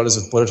Toyota Corollas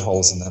with bullet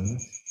holes in them,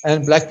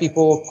 and black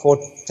people caught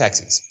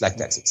black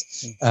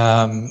taxis.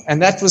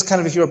 And that was kind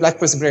of, if you're a black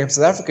person growing up in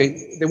South Africa,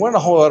 there weren't a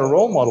whole lot of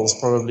role models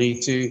probably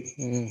to...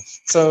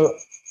 So,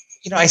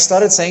 I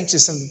started saying to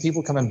some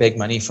people come and beg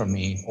money from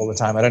me all the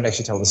time. I don't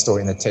actually tell the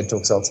story in the TED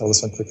Talk, so I'll tell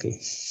this one quickly.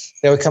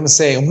 They would come and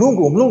say,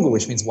 umlungu,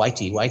 which means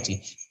whitey,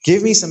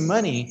 give me some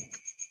money.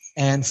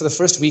 And for the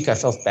first week, I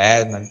felt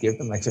bad, and I'd give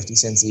them like 50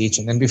 cents each.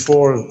 And then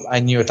before I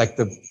knew it, like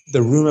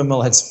the rumor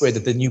mill had spread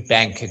that the new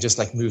bank had just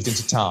like moved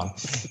into town.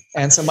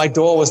 And so my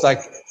door was like,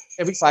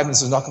 every 5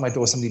 minutes was knocking on my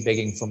door, somebody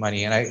begging for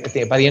money. And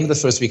by the end of the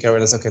first week, I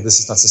realized, okay, this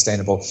is not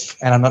sustainable.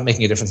 And I'm not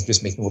making a difference,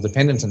 just making them all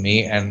dependent on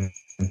me. And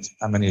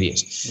I'm an idiot.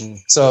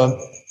 So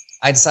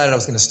I decided I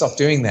was going to stop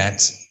doing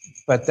that.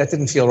 But that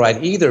didn't feel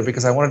right either,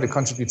 because I wanted to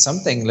contribute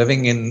something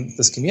living in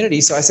this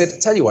community. So I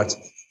said, tell you what,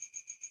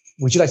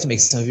 would you like to make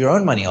some of your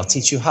own money? I'll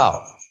teach you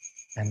how.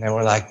 And they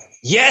were like,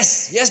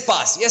 yes,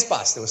 boss.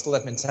 There was still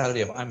that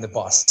mentality of I'm the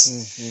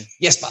boss.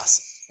 Yes,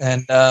 boss.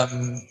 And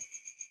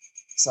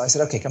so I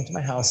said, okay, come to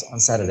my house on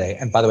Saturday.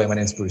 And by the way, my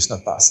name's Bruce,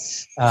 not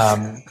boss.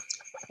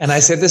 And I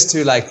said this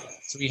to like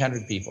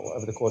 300 people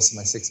over the course of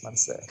my 6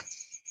 months there.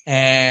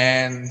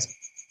 And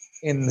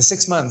in the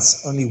 6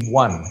 months, only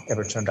one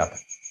ever turned up.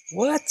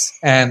 What?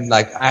 And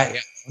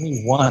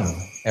only one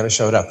ever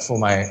showed up for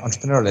my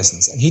entrepreneur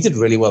lessons. And he did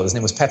really well. His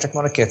name was Patrick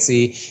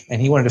Monoketsi,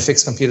 and he wanted to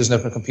fix computers and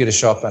open a computer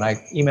shop. And I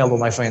emailed all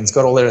my friends,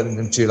 got all of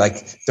them to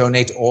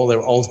donate all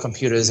their old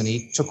computers. And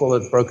he took all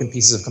the broken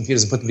pieces of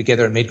computers and put them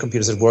together and made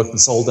computers that worked and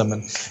sold them.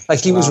 And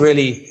he was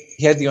really,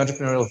 he had the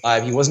entrepreneurial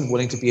vibe. He wasn't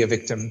willing to be a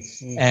victim.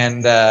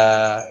 And,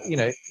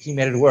 he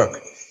made it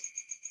work.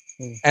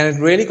 And it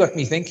really got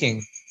me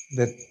thinking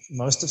that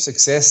most of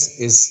success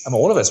is,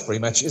 all of us pretty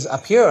much, is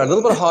up here. A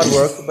little bit of hard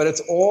work, but it's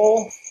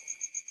all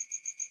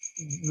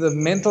the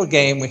mental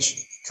game,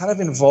 which kind of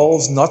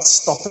involves not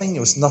stopping,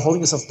 not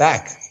holding yourself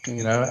back,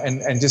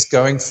 and just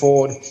going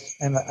forward.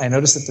 And I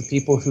noticed that the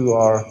people who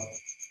are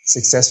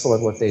successful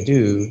at what they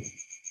do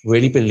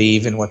really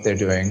believe in what they're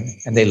doing,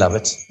 and they love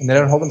it, and they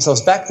don't hold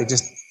themselves back. They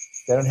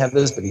don't have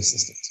those belief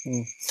systems.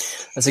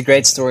 That's a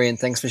great story, and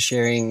thanks for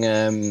sharing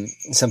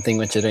something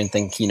which I don't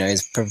think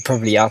is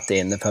probably out there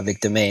in the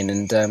public domain.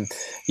 And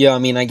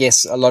I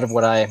guess a lot of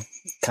what I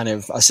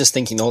was just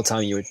thinking the whole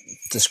time you were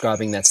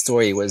describing that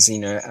story was,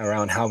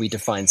 around how we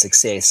define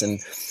success. And,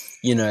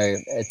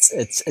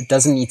 it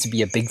doesn't need to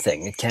be a big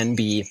thing. It can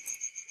be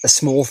a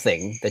small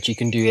thing that you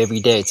can do every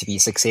day to be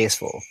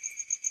successful.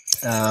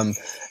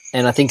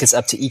 And I think it's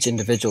up to each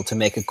individual to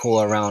make a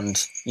call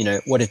around,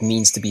 what it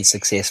means to be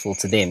successful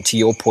to them. To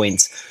your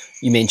point,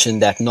 you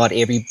mentioned that not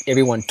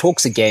everyone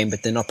talks a game,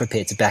 but they're not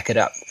prepared to back it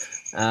up.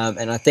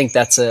 And I think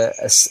that's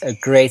a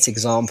great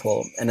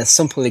example and a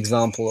simple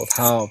example of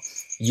how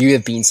you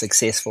have been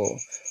successful,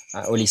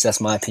 or at least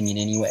that's my opinion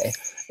anyway,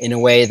 in a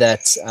way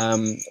that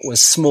was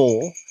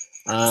small,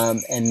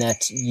 and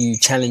that you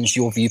challenged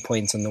your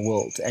viewpoint on the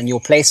world and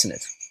your place in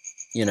it,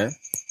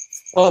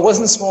 Well, it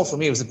wasn't small for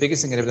me. It was the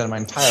biggest thing I'd ever done in my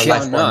entire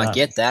life. No, I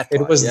get that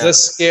part, it was the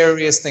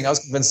scariest thing. I was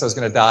convinced I was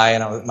going to die,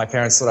 and my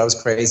parents thought I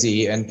was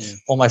crazy, and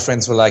all my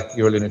friends were like,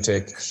 "You're a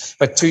lunatic."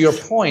 But to your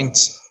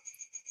point,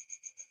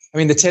 I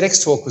mean, the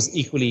TEDx talk was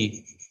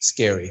equally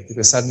scary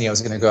because suddenly I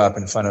was going to go up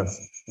in front of,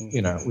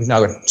 we've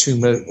now got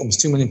almost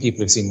 2 million people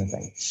who've seen the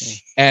thing.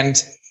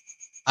 And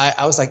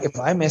I was like, if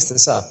I mess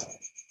this up,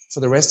 for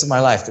the rest of my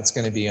life, that's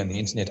going to be on the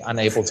internet,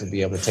 unable to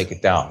be able to take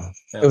it down.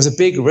 Yeah. It was a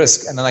big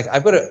risk. And then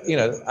I've got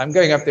to, I'm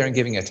going up there and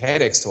giving a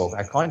TEDx talk.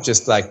 I can't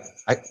just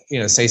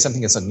say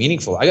something that's not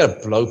meaningful. I got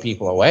to blow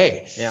people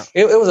away. Yeah.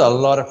 It was a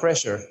lot of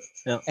pressure.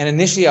 Yeah. And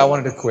initially I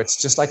wanted to quit,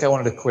 just like I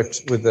wanted to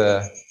quit with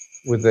the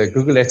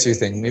Gugulethu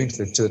thing, maybe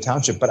to the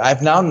township. But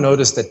I've now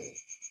noticed that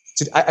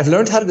I've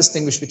learned how to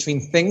distinguish between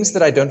things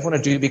that I don't want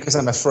to do because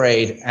I'm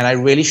afraid and I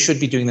really should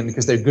be doing them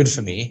because they're good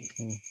for me,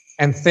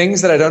 and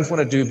things that I don't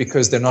want to do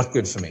because they're not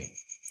good for me.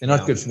 They're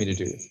not good for me to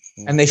do.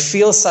 And they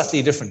feel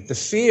subtly different. The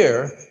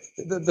fear,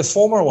 the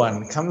former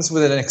one, comes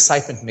with an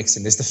excitement mixed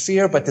in. There's the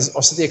fear, but there's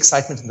also the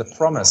excitement and the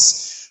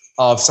promise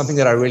of something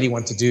that I really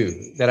want to do,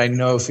 that I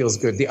know feels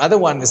good. The other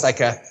one is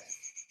like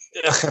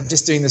I'm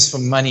just doing this for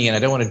money and I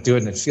don't want to do it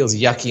and it feels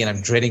yucky and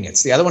I'm dreading it.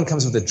 So the other one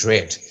comes with a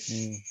dread.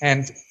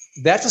 And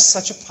that was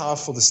such a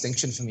powerful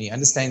distinction for me,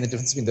 understanding the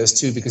difference between those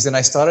two, because then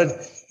I started,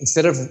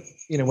 instead of,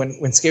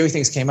 when scary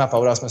things came up, I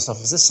would ask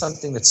myself, is this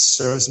something that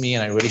serves me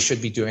and I really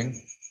should be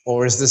doing?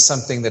 Or is this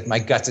something that my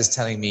gut is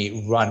telling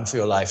me, run for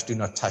your life, do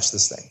not touch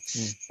this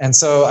thing? And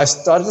so I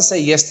started to say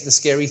yes to the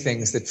scary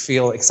things that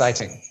feel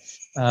exciting,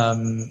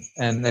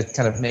 and that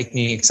kind of make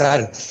me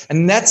excited.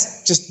 And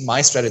that's just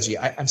my strategy.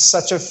 I'm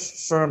such a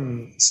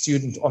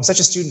student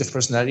of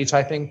personality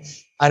typing.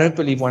 I don't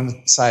believe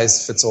one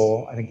size fits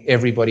all. I think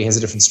everybody has a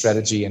different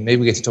strategy, and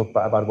maybe we get to talk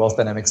about wealth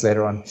dynamics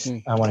later on.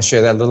 I want to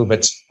share that a little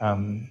bit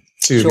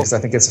too, because I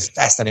think it's a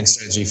fascinating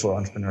strategy for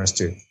entrepreneurs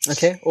too.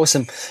 Okay,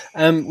 awesome.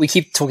 We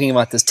keep talking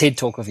about this TED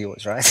Talk of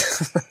yours, right?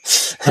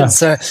 And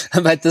so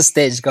I'm at this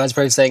stage, guys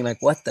probably saying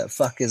like, what the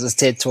fuck is this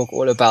TED Talk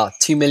all about?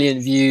 2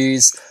 million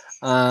views,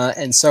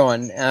 and so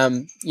on.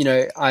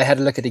 I had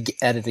a look at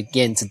it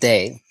again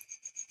today.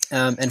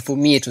 And for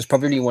me, it was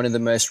probably one of the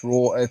most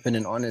raw, open,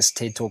 and honest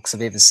TED Talks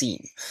I've ever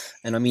seen.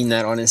 And I mean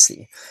that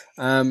honestly.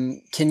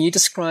 Can you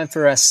describe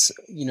for us,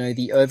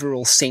 the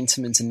overall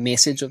sentiment and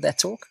message of that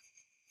talk?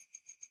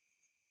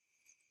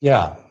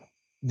 Yeah.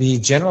 The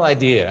general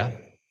idea,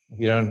 if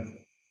you don't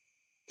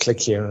click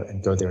here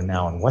and go there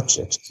now and watch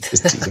it,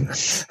 just teasing,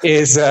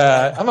 is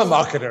I'm a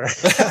marketer.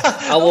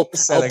 I'll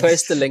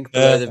post the link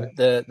below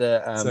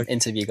the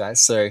interview,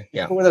 guys. So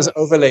yeah, put those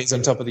overlays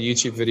on top of the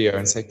YouTube video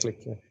and say click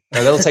here.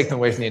 No, that'll take them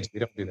away from the interview.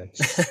 Don't do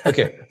that.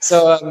 Okay,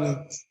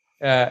 so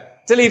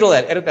delete all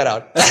that, edit that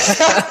out.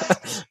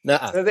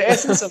 So the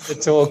essence of the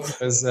talk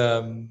was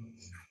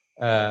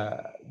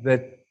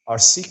that our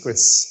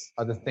secrets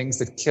are the things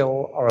that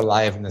kill our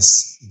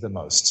aliveness the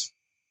most.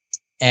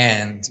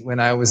 And when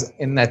I was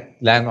in that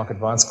landmark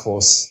advanced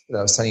course that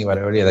I was telling you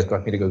about earlier that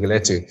got me to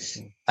Gugulethu,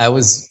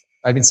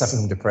 I'd been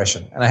suffering from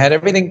depression. And I had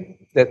everything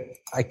that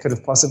I could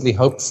have possibly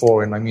hoped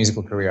for in my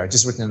musical career. I'd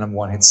just written a number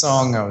one hit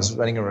song. I was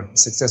running a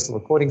successful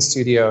recording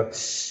studio.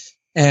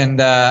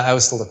 And I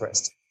was still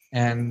depressed.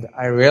 And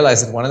I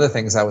realized that one of the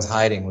things I was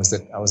hiding was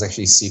that I was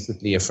actually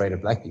secretly afraid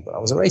of black people. I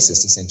was a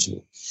racist,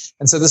 essentially.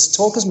 And so this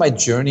talk is my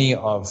journey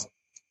of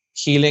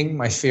healing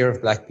my fear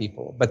of black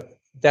people. But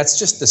that's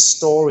just the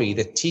story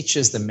that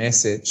teaches the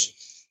message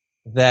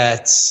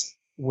that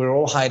we're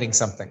all hiding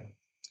something.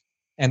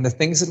 And the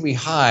things that we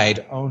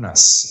hide own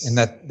us, in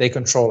that they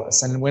control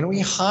us. And when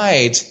we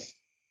hide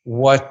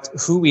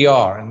who we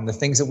are and the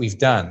things that we've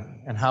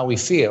done and how we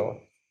feel,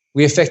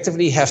 we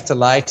effectively have to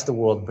lie to the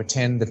world and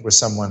pretend that we're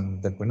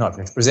someone that we're not. We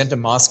have to present a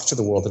mask to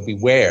the world that we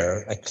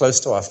wear, like close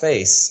to our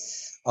face,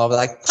 of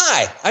like,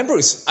 hi, I'm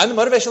Bruce. I'm the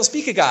motivational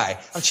speaker guy.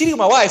 I'm cheating with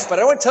my wife, but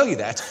I won't tell you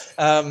that.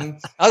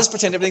 I'll just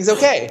pretend everything's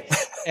okay.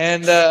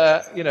 And,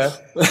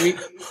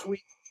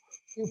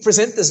 we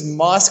present this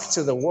mask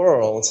to the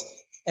world,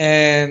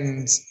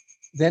 and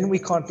then we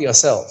can't be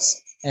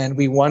ourselves. And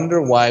we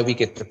wonder why we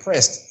get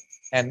depressed.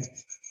 And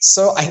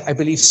so I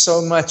believe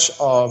so much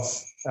of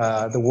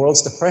the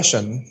world's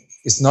depression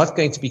is not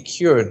going to be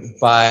cured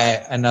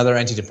by another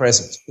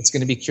antidepressant. It's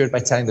going to be cured by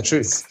telling the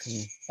truth.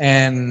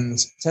 And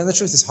telling the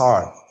truth is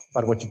hard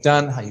about what you've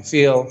done, how you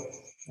feel.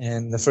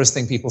 And the first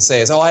thing people say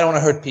is, oh, I don't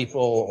want to hurt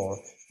people, or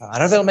I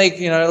don't know if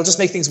it'll just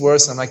make things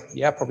worse. And I'm like,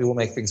 yeah, probably will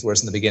make things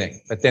worse in the beginning,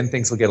 but then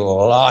things will get a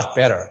lot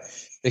better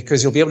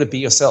because you'll be able to be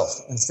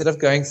yourself instead of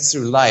going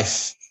through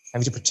life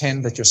having to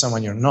pretend that you're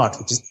someone you're not,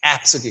 which is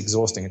absolutely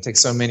exhausting. It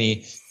takes so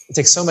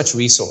much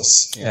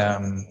resource.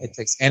 It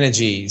takes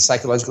energy,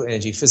 psychological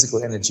energy,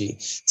 physical energy,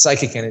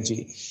 psychic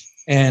energy,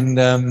 and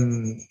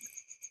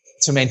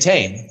to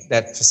maintain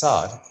that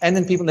facade. And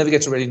then people never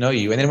get to really know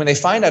you. And then when they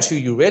find out who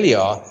you really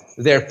are,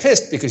 they're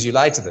pissed because you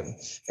lied to them.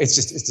 It's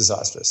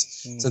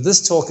disastrous. So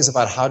this talk is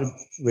about how to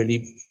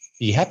really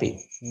be happy.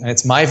 And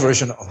it's my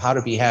version of how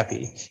to be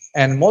happy.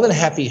 And more than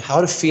happy, how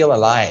to feel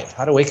alive,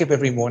 how to wake up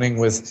every morning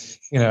with,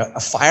 a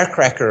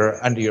firecracker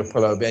under your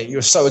pillow.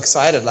 You're so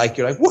excited,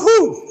 you're like,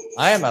 woohoo,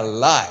 I am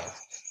alive.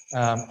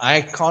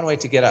 I can't wait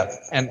to get up.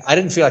 And I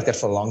didn't feel like that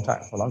for a long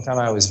time. For a long time,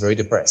 I was very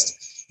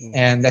depressed.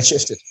 And that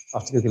shifted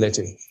after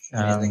Guguletu.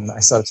 I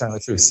started telling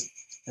the truth.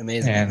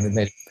 Amazing. And it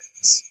made it.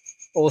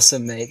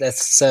 Awesome, mate.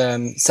 That's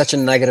such a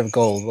nugget of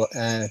gold.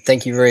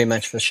 Thank you very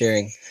much for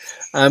sharing.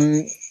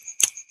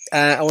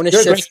 I want to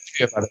You're shift. a great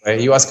interviewer, by the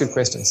way. You ask good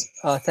questions.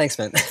 Oh, thanks,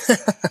 man.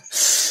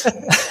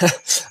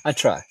 I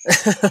try.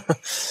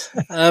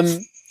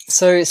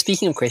 So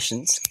speaking of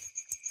questions,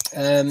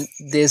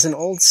 there's an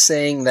old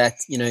saying that,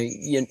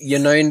 you're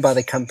known by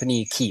the company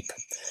you keep.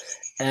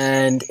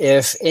 And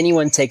if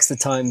anyone takes the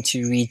time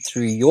to read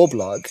through your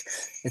blog,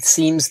 it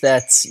seems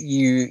that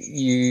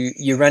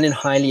you run in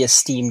highly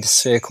esteemed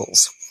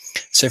circles.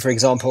 So, for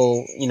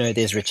example,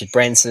 there's Richard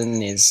Branson,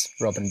 there's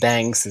Robin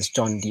Banks, there's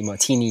John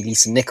DeMartini,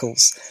 Lisa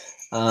Nichols,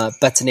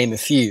 but to name a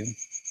few.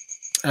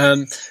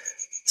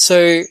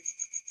 So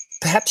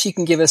perhaps you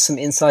can give us some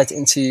insight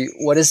into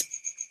who has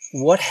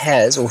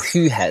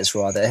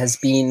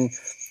been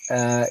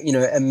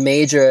a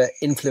major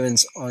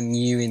influence on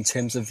you in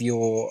terms of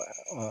your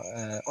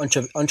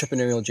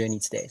entrepreneurial journey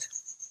to date.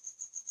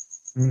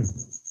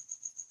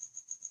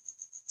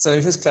 So let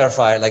me just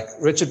clarify,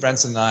 Richard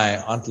Branson and I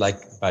aren't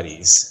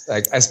buddies.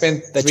 I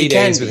spent 3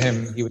 days with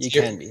him. He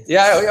can be.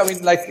 Yeah, I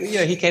mean,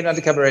 he came down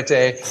to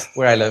Cabarete,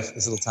 where I live,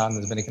 this little town in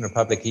the Dominican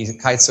Republic. He's a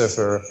kite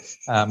surfer.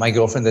 My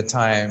girlfriend at the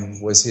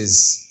time was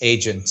his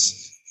agent.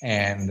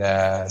 And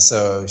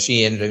so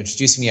she ended up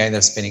introducing me. I ended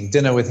up spending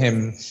dinner with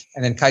him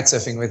and then kite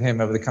surfing with him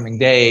over the coming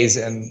days.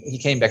 And he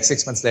came back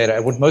 6 months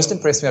later. What most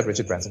impressed me about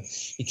Richard Branson,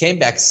 he came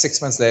back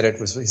 6 months later. It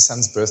was his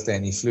son's birthday,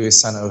 and he flew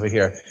his son over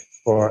here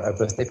for a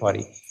birthday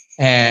party.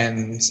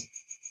 And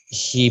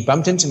he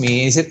bumped into me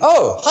and he said,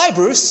 "Oh, hi,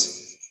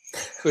 Bruce."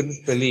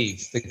 Couldn't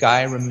believe the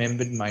guy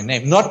remembered my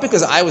name. Not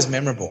because I was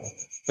memorable,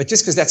 but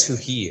just because that's who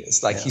he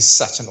is. He's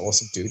such an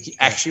awesome dude. He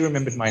actually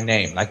remembered my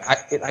name.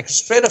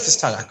 Straight off his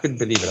tongue. I couldn't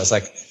believe it. I was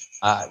like,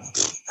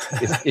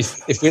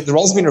 if the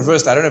roles had been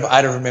reversed, I don't know if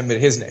I'd have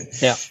remembered his name.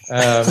 Yeah.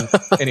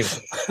 Anyway,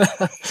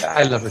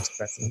 I love Richard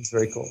Branson. It's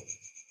very cool.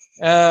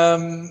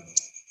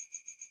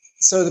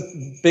 So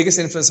the biggest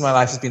influence in my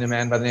life has been a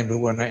man by the name of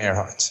Werner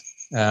Erhard.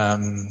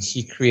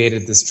 He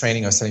created this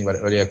training I was telling you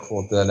about earlier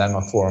called the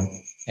Landmark Forum.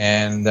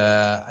 And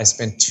I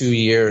spent 2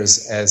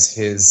 years as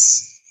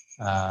his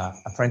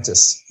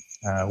apprentice,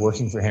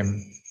 working for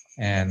him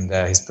and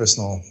his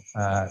personal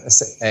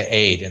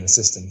aide and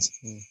assistant.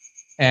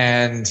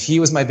 And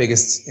he was my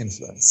biggest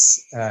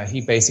influence.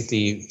 He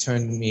basically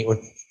turned me, or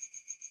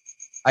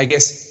I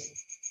guess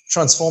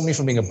transformed me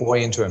from being a boy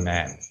into a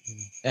man,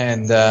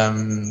 and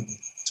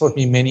taught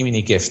me many,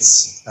 many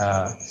gifts.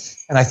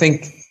 And I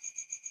think,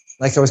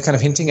 like I was kind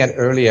of hinting at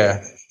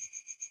earlier,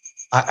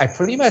 I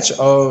pretty much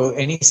owe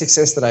any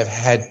success that I've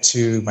had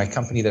to my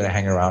company that I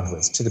hang around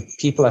with, to the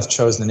people I've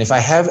chosen. And if I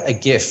have a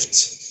gift,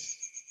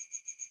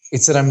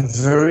 it's that I'm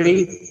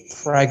very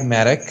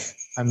pragmatic.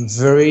 I'm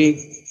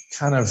very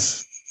kind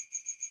of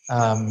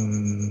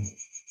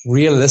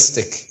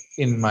realistic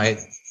in my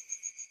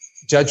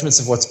judgments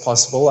of what's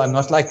possible. I'm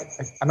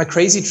a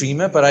crazy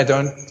dreamer, but I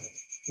don't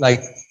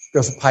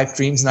go for pipe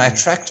dreams, and I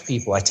attract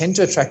people. I tend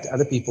to attract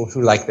other people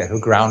who like that, who are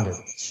grounded.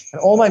 And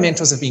all my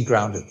mentors have been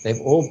grounded. They've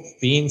all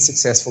been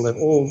successful. They've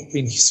all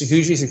been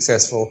hugely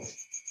successful.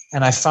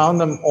 And I found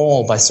them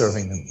all by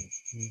serving them.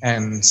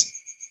 And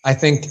I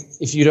think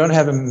if you don't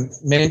have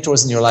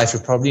mentors in your life,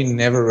 you're probably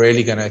never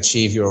really going to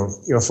achieve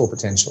your full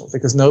potential,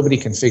 because nobody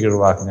can figure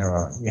it out on their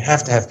own. You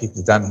have to have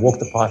people walk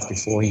the path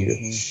before you.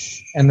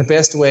 And the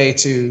best way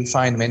to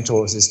find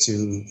mentors is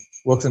to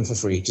work them for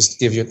free. Just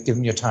give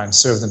them your time,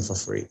 serve them for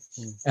free.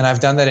 And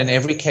I've done that in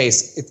every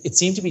case. It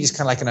seemed to be just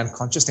kind of like an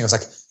unconscious thing. I was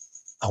like,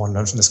 I want to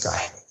learn from this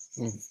guy.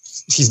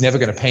 He's never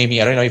going to pay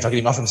me. I don't know if I can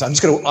even offer him. So I'm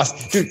just going to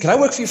ask, dude, can I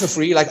work for you for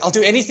free? I'll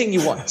do anything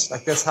you want.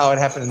 That's how it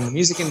happened in the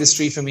music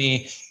industry for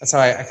me. That's how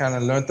I kind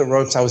of learned the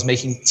ropes. I was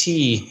making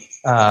tea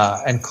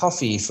and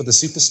coffee for the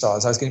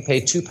superstars. I was getting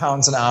paid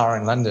 £2 an hour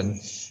in London.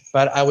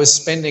 But I was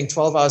spending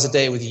 12 hours a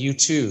day with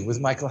U2, with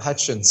Michael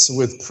Hutchence,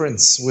 with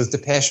Prince, with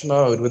Depeche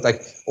Mode, with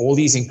all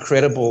these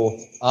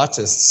incredible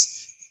artists.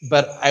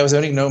 But I was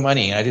earning no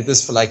money, and I did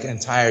this for an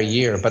entire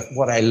year. But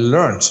what I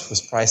learned was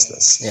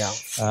priceless.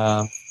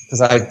 Yeah.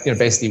 Because I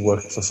basically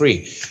worked for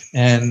free.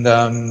 And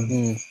I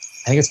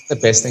think it's the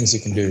best things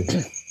you can do.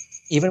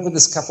 Even with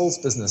this couples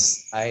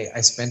business, I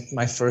spent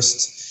my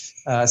first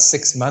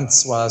 6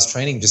 months while I was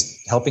training,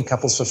 just helping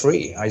couples for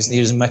free. I just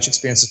needed as much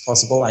experience as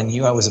possible. I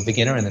knew I was a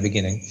beginner in the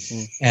beginning,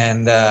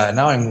 and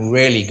now I'm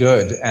really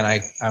good, and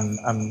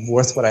I'm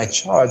worth what I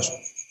charge.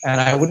 And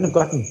I wouldn't have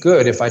gotten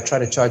good if I tried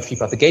to charge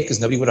people at the gate,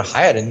 because nobody would have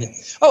hired. And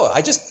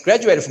I just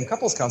graduated from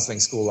couples counseling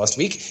school last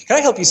week. Can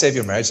I help you save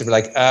your marriage? They'd be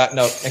like,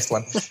 no, next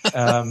one.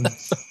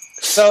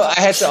 So I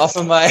had to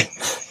offer my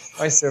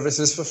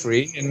services for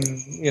free, and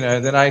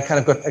then I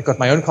kind of got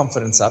my own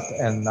confidence up,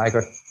 and I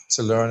got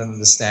to learn and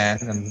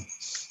understand. And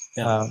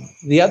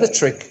the other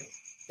trick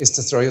is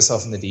to throw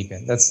yourself in the deep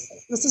end. This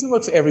doesn't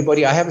work for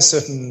everybody. I have a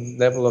certain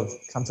level of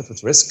comfort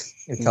with risk,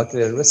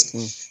 calculated risk.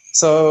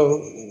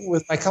 So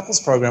with my couples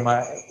program,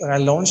 when I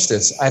launched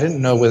it, I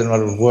didn't know whether or not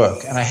it would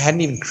work, and I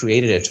hadn't even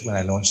created it when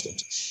I launched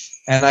it.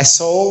 And I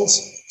sold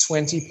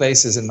 20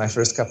 places in my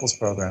first couples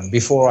program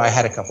before I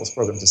had a couples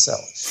program to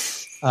sell.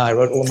 I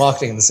wrote all the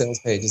marketing and the sales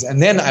pages, and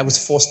then I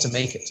was forced to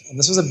make it. And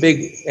this was a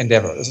big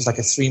endeavor. This was like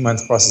a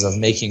 3-month process of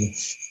making,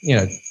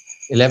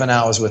 11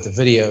 hours worth of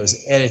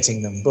videos,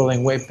 editing them,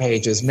 building web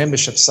pages,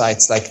 membership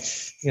sites, like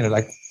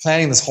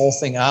planning this whole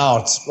thing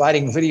out,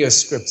 writing video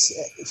scripts.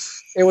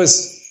 It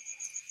was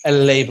a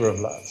labor of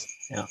love.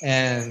 Yeah.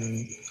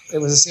 And it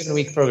was a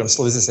 7-week program.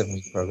 Still is a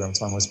 7-week program.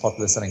 It's my most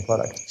popular selling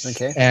product.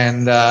 Okay.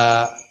 And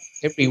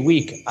every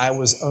week I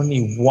was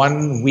only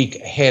 1 week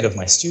ahead of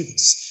my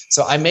students.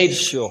 So I made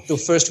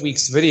the first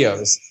week's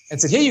videos and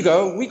said, here you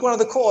go, week 1 of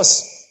the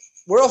course.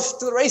 We're off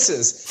to the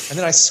races. And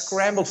then I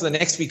scrambled for the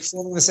next week,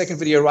 filming the second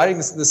video, writing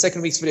the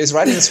second week's videos,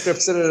 writing the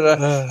scripts.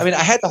 I mean,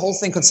 I had the whole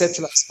thing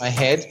conceptualized in my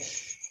head,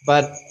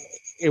 but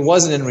it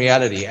wasn't in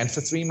reality. And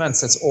for 3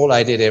 months, that's all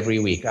I did every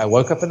week. I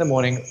woke up in the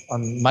morning.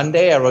 On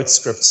Monday, I wrote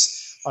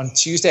scripts. On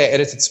Tuesday, I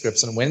edited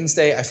scripts. On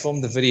Wednesday, I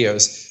filmed the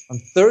videos. On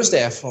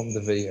Thursday, I filmed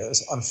the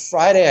videos. On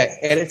Friday, I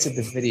edited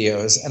the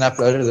videos and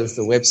uploaded them to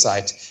the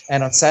website.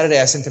 And on Saturday,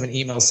 I sent them an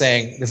email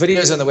saying, the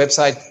videos on the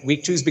website,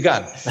 week 2's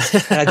begun.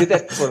 And I did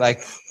that for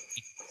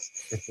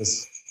it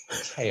was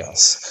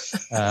chaos.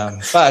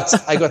 But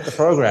I got the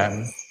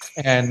program.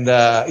 And,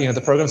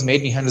 the program's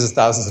made me hundreds of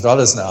thousands of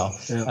dollars now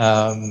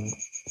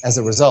as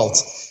a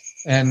result.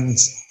 And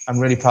I'm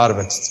really proud of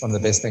it. It's one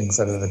of the best things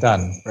I've ever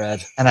done.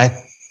 Rad. And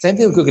same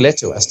thing with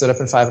Gugulethu. I stood up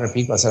in 500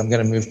 people. I said, I'm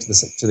going to move to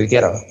the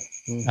ghetto.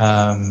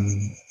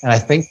 And I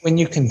think when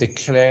you can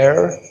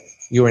declare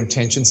your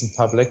intentions in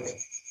public,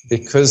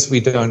 because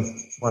we don't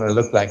want to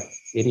look like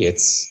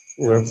idiots,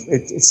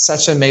 it's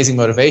such an amazing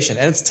motivation,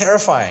 and it's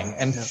terrifying.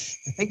 And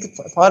I think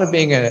part of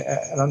being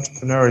an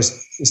entrepreneur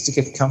is to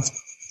get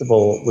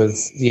comfortable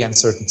with the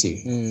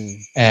uncertainty.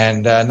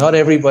 And not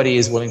everybody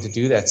is willing to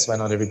do that. So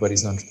not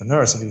everybody's an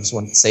entrepreneur. Some people just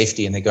want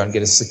safety and they go and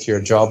get a secure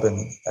job,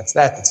 and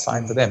that's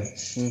fine for them.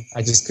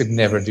 I just could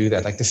never do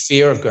that. Like the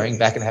fear of going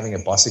back and having a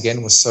boss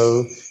again was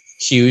so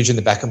huge in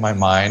the back of my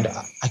mind.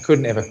 I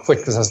couldn't ever quit,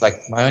 because I was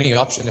like, my only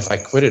option if I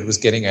quitted was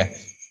getting a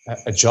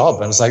job.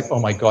 And I was like, oh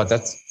my God,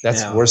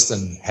 that's worse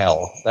than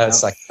hell.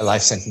 That's like a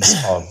life sentence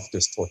of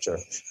just torture.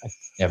 I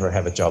never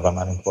have a job. I'm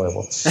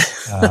unemployable.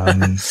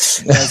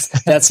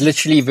 That's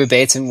literally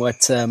verbatim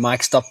what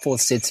Mike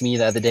Stopforth said to me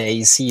the other day.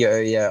 He's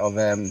CEO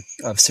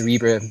of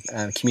Cerebra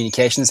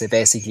Communications. They're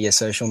basically a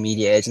social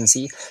media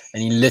agency,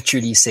 and he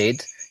literally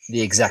said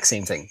the exact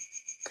same thing.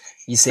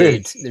 He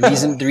said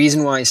the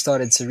reason why he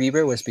started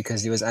Cerebra was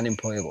because he was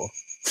unemployable.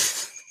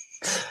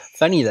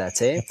 Funny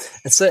that, eh?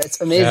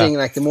 It's amazing.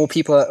 Like the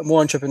more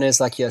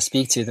entrepreneurs like you I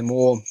speak to, the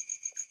more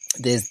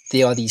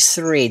there are these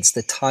threads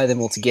that tie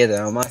them all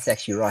together. I might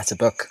actually write a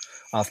book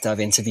after I've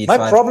interviewed.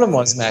 My problem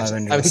was, Matt,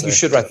 I think you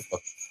should write the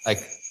book. Like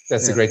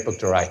that's a great book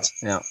to write.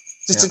 Yeah.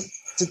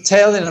 Just to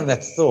tail in on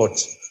that thought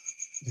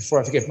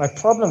before I forget. My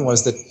problem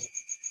was that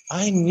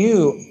I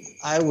knew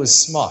I was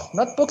smart,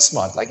 not book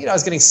smart. Like I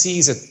was getting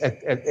C's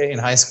in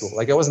high school.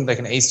 Like I wasn't like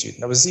an A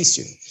student. I was a C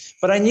student.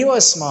 But I knew I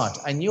was smart.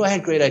 I knew I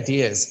had great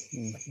ideas.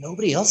 But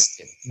nobody else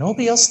did.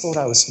 Nobody else thought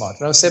I was smart.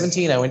 When I was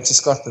 17, I went to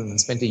Scotland and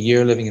spent a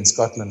year living in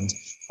Scotland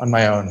on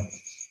my own.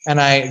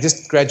 And I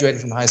just graduated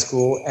from high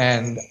school,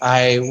 and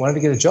I wanted to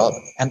get a job.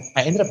 And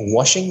I ended up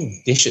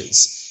washing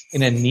dishes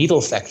in a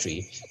needle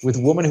factory with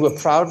women who were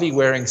proudly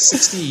wearing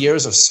 60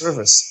 years of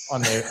service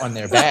on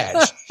their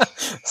badge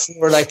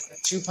for like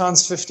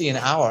 £2.50 an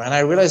hour. And I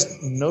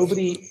realized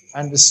nobody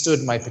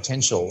understood my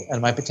potential,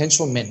 and my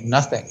potential meant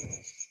nothing.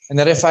 And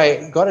that if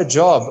I got a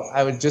job,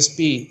 I would just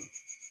be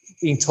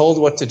being told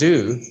what to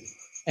do,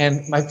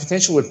 and my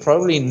potential would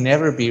probably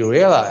never be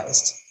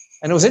realized.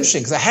 And it was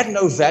interesting because I had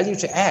no value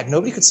to add.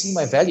 Nobody could see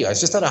my value. I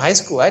was just out of high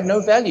school. I had no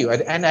value,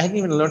 and I hadn't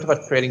even learned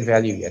about creating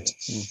value yet.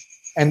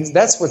 And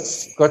that's what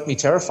got me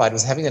terrified,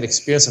 was having that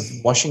experience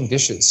of washing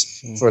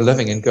dishes for a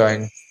living and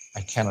going, I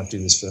cannot do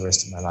this for the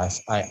rest of my life.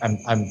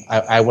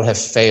 I will have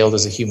failed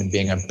as a human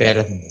being. I'm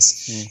better than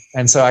this.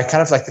 And so I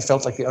kind of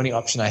felt like the only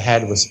option I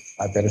had was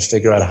I better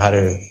figure out how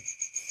to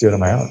do it on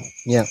my own.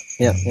 Yeah.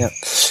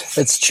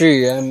 It's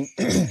true.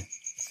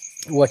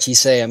 What you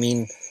say, I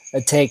mean,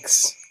 it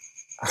takes...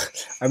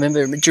 do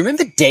you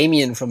remember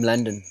Damien from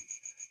London?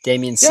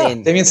 Damien Sen.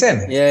 Yeah, Damien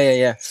Sen.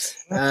 Yeah.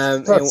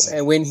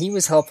 And when he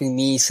was helping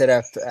me set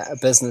up a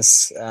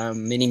business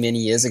many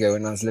years ago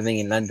when I was living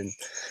in London,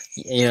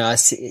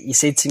 he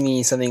said to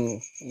me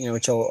something,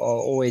 which I'll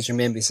always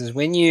remember. He says,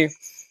 when you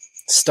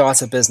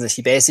start a business,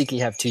 you basically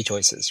have two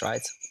choices,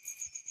 right?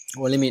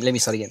 Well, let me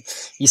start again.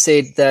 He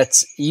said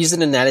that he used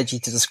an analogy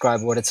to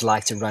describe what it's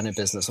like to run a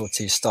business or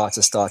to start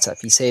a startup.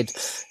 He said,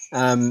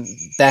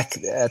 back,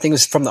 I think it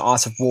was from The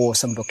Art of War,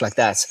 some book like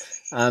that.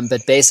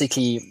 But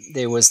basically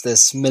there was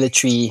this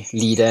military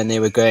leader and they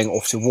were going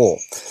off to war.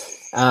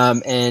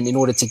 And in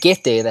order to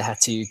get there, they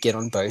had to get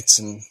on boats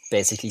and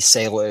basically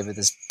sail over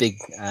this big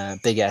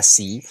ass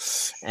sea.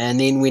 And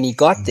then when he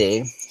got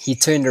there, he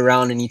turned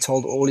around and he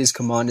told all his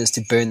commanders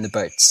to burn the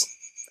boats.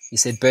 He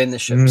said, burn the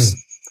ships.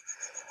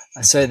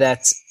 So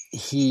that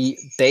he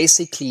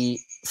basically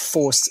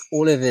forced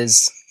all of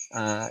his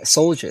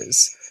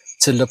soldiers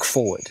to look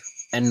forward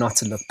and not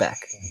to look back.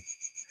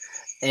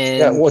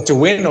 And or to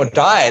win or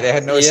die. They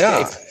had no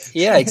escape.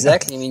 Yeah,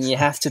 exactly. I mean, you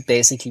have to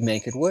basically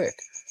make it work.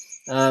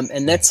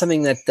 And that's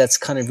something that's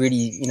kind of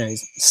really,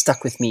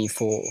 stuck with me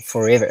for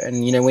forever.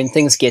 And, when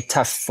things get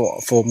tough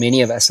for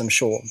many of us, I'm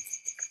sure,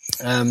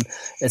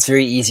 it's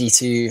very easy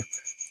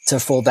to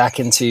fall back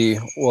into,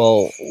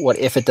 well, what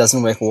if it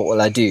doesn't work? What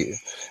will I do?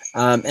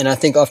 And I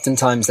think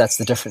oftentimes that's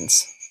the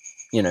difference,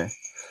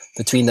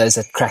 between those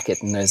that crack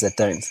it and those that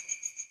don't.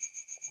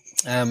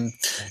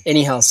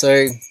 Anyhow,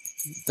 so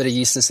bit of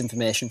useless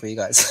information for you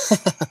guys.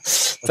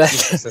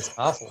 That's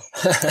powerful.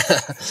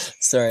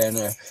 Sorry, I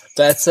know.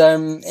 But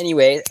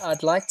anyway,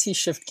 I'd like to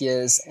shift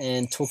gears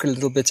and talk a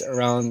little bit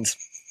around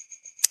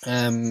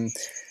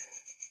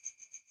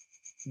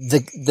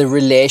the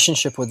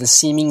relationship or the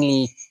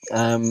seemingly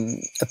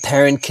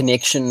apparent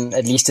connection,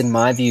 at least in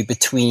my view,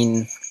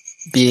 between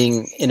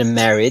being in a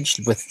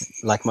marriage with,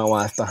 like, my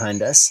wife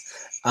behind us,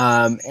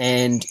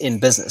 and in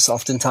business.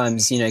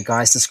 Oftentimes,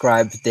 guys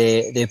describe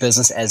their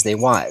business as their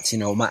wives,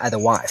 my other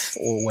wife,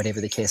 or whatever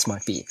the case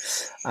might be.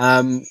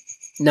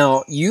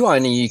 Now, you are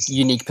in a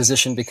unique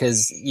position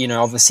because,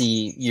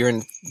 obviously you're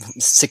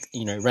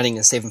running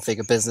a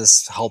 7-figure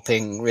business,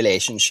 helping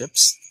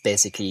relationships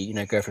basically,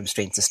 go from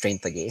strength to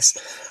strength, I guess.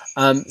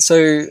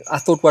 So I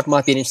thought what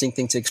might be an interesting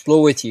thing to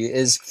explore with you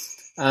is,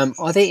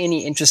 are there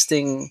any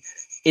interesting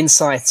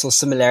insights or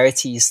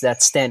similarities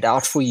that stand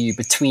out for you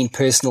between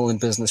personal and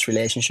business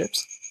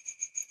relationships?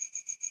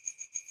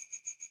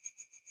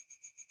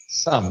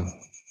 Some.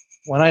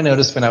 What I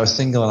noticed when I was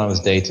single and I was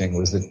dating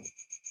was that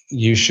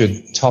you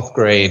should top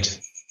grade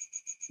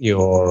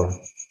your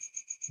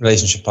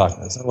relationship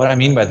partners. And what I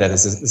mean by that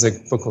is there's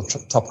a book called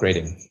Top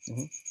Grading,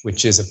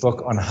 which is a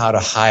book on how to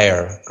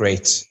hire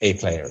great A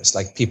players,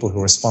 like people who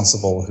are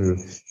responsible, who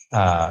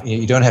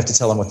you don't have to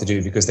tell them what to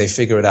do because they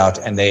figure it out,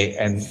 and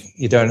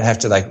you don't have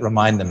to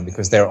remind them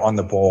because they're on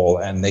the ball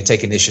and they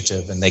take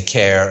initiative and they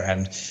care,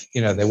 and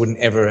they wouldn't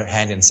ever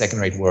hand in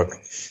second-rate work.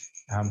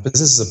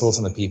 Businesses are built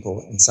on the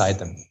people inside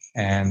them,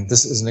 and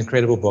this is an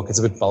incredible book. It's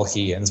a bit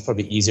bulky and it's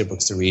probably easier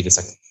books to read. It's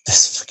like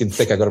this fucking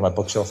thick. I got on my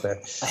bookshelf there.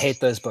 I hate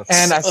those books.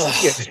 And I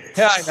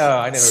I know.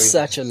 I never read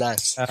such a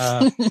lot.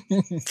 I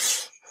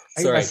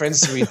get my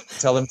friends to read.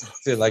 Tell them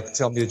to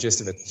tell me the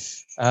gist of it.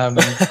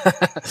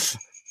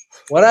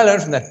 What I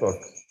learned from that book,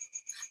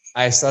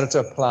 I started to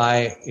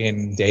apply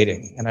in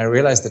dating, and I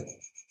realized that.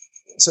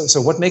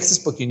 So what makes this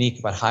book unique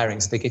about hiring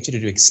is they get you to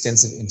do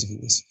extensive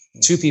interviews.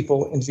 2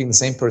 people interviewing the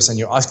same person.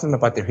 You're asking them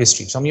about their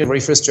history. Tell me your very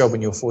first job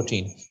when you were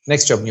 14.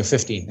 Next job when you're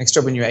 15. Next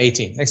job when you're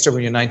 18. Next job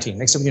when you're 19.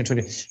 Next job when you're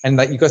 20. And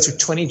you go through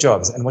 20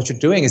 jobs. And what you're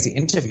doing as the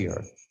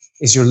interviewer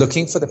is you're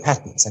looking for the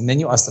patterns. And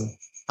then you ask them,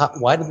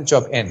 why did the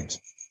job end?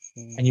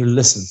 And you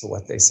listen for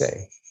what they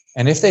say.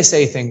 And if they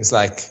say things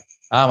like,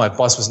 my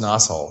boss was an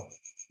asshole,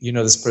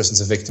 this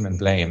person's a victim and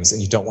blames, and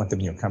you don't want them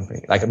in your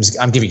company.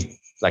 I'm giving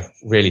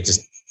really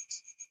just,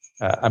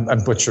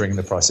 I'm butchering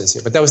the process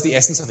here, but that was the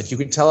essence of it. You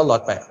can tell a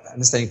lot by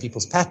understanding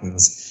people's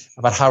patterns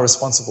about how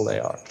responsible they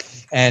are.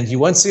 And you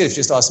won't see it if you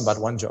just ask them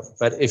about one job.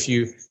 But if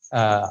you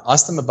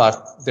ask them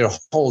about their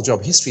whole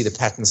job history, the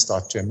patterns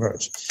start to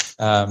emerge. Is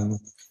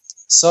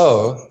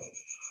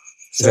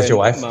that your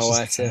wife? My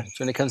wife, yeah. Do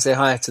you want to come say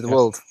hi to the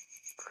world?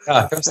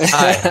 Come say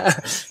hi.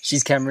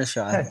 She's camera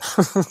shy.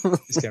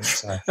 She's camera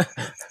shy.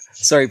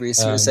 Sorry,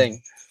 Bruce, you were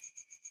saying.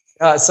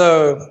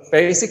 So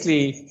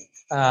basically,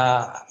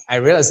 I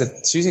realized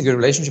that choosing a good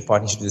relationship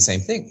partner should do the same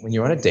thing. When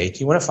you're on a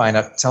date, you want to find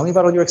out, tell me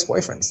about all your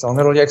ex-boyfriends, tell me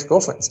about all your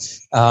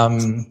ex-girlfriends.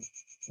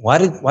 Why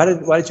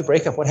did you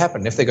break up? What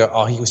happened? If they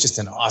go, he was just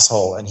an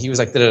asshole and he was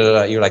like,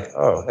 da-da-da-da, you're like,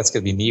 oh, that's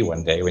going to be me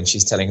one day when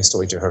she's telling a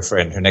story to her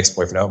friend, her next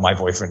boyfriend, my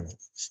boyfriend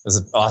was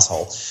an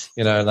asshole,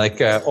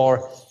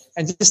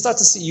 and you start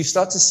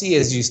to see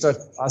as you start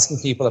asking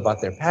people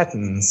about their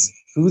patterns,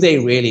 who they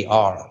really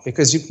are,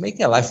 because you're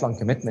making a lifelong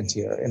commitment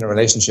here in a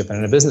relationship, and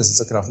in a business,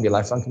 it can often be a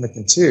lifelong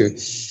commitment too.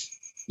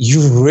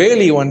 You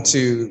really want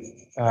to,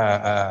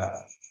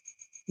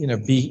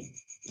 be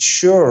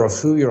sure of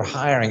who you're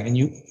hiring, and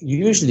you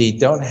usually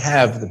don't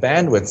have the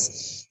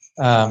bandwidth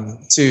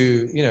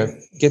to,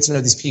 get to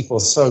know these people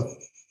so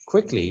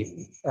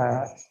quickly,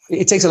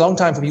 it takes a long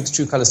time for people's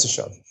true colors to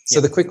show. So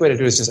the quick way to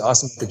do it is just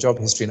ask them about the job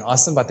history and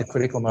ask them about the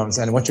critical moments.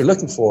 And what you're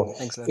looking for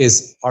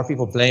is, are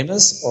people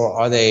blamers or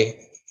are they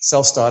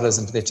self-starters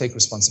and do they take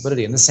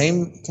responsibility? And the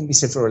same can be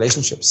said for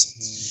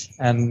relationships.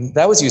 And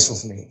that was useful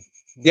for me.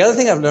 The other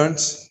thing I've learned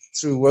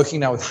through working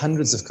now with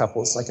hundreds of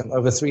couples, like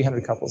over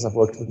 300 couples I've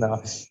worked with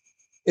now,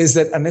 is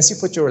that unless you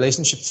put your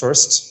relationship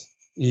first,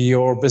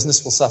 your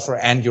business will suffer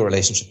and your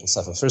relationship will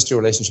suffer. First, your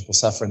relationship will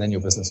suffer and then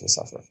your business will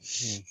suffer.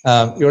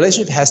 Your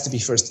relationship has to be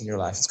first in your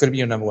life. It's got to be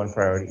your number one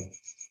priority.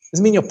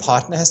 Doesn't mean your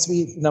partner has to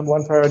be number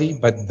one priority,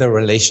 but the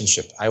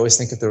relationship. I always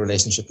think of the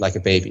relationship like a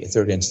baby, a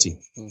third entity,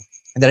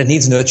 and that it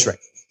needs nurturing.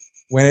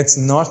 When it's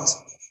not,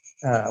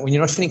 when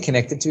you're not feeling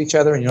connected to each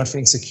other and you're not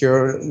feeling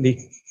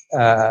securely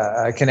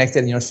connected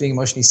and you're not feeling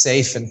emotionally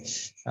safe and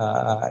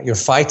you're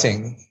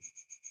fighting,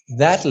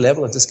 that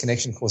level of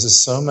disconnection causes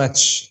so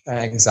much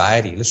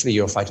anxiety. Literally,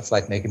 your fight or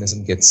flight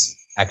mechanism gets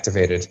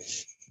activated.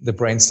 The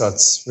brain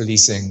starts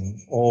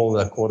releasing all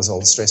the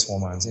cortisol, stress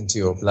hormones into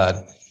your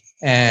blood.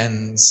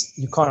 And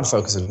you can't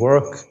focus at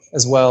work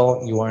as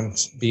well. You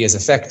won't be as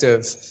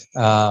effective.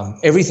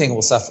 Everything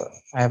will suffer.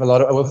 I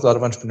work with a lot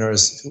of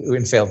entrepreneurs who are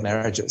in failed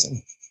marriages.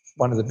 And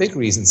one of the big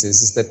reasons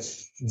is that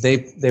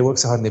they work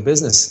so hard in their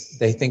business.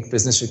 They think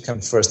business should come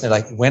first. And they're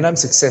like, when I'm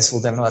successful,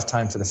 then I'll have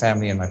time for the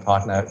family and my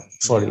partner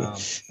fully. Yeah.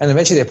 And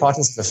eventually their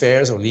partners have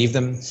affairs or leave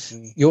them.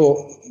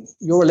 Your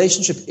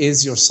relationship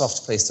is your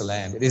soft place to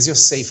land. It is your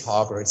safe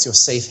harbor. It's your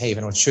safe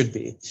haven, or it should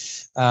be.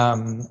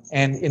 And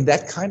in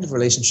that kind of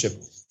relationship,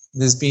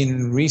 there's been,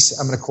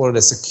 I'm going to call it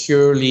a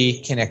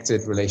securely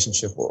connected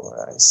relationship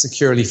or a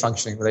securely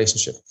functioning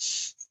relationship.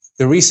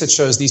 The research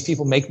shows these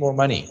people make more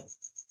money,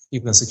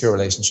 people in secure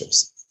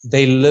relationships.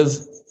 They live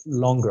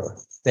longer.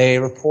 They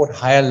report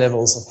higher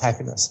levels of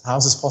happiness. How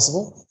is this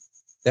possible?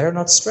 They're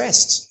not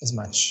stressed as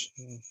much.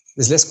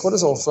 There's less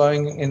cortisol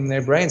flowing in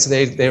their brain, so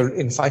they're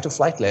in fight or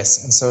flight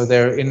less, and so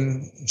they're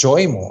in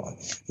joy more.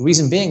 The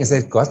reason being is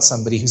they've got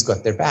somebody who's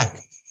got their back.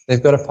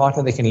 They've got a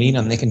partner they can lean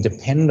on, they can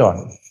depend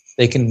on.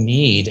 They can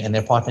need, and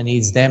their partner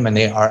needs them, and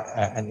they are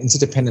an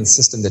interdependent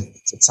system that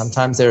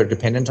sometimes they're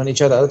dependent on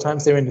each other, other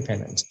times they're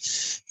independent.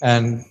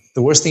 And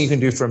the worst thing you can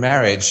do for a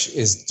marriage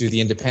is do the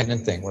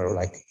independent thing, where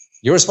like,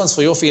 you're responsible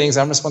for your feelings,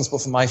 I'm responsible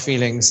for my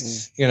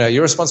feelings.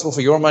 You're responsible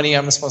for your money,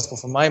 I'm responsible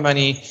for my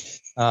money.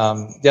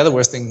 The other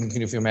worst thing you can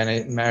do for your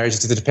marriage is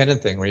do the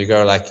dependent thing, where you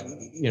go like,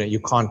 you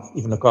can't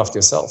even look after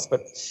yourself.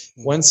 But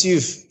once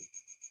you've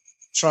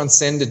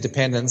transcended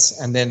dependence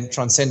and then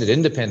transcended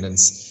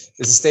independence,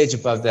 there's a stage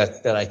above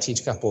that I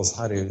teach couples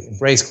how to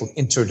embrace called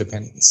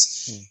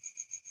interdependence.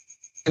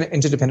 In an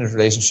interdependent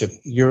relationship,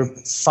 you're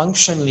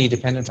functionally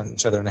dependent on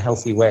each other in a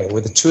healthy way,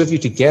 where the two of you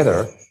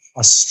together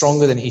are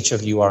stronger than each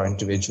of you are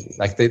individually.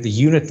 Like the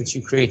unit that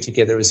you create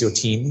together as your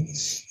team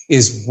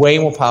is way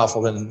more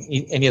powerful than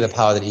any other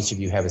power that each of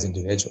you have as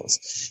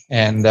individuals.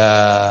 And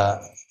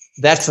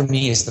that for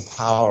me is the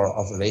power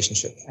of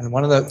relationship. And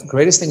one of the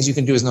greatest things you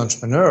can do as an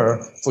entrepreneur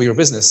for your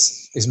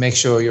business is make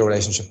sure your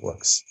relationship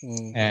works.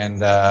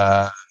 And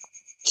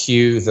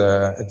cue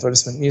the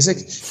advertisement music.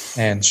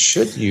 And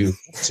should you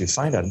to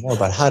find out more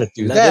about how to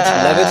do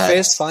that,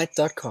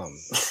 loveitfirstfight.com.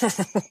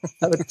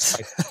 My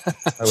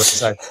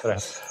website.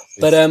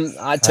 But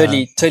I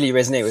totally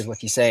resonate with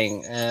what you're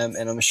saying, and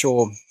I'm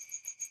sure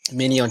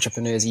many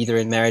entrepreneurs, either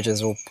in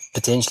marriages or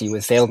potentially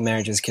with failed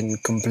marriages, can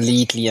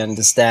completely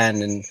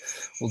understand and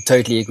will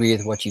totally agree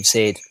with what you've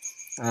said.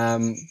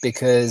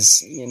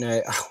 Because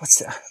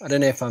I don't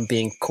know if I'm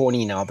being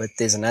corny now, but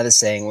there's another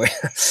saying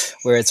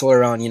where it's all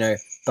around,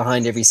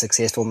 behind every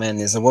successful man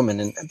there's a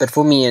woman. But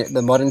for me,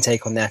 the modern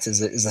take on that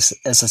is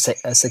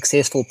a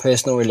successful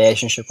personal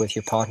relationship with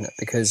your partner,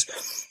 because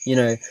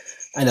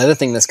another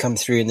thing that's come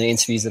through in the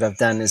interviews that I've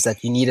done is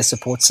that you need a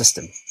support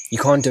system. You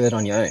can't do it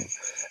on your own.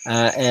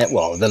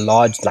 The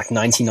large, like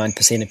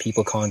 99% of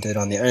people can't do it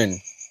on their own.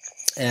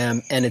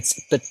 I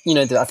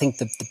think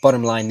the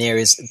bottom line there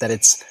is that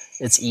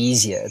it's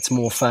easier, it's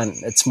more fun,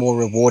 it's more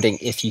rewarding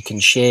if you can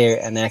share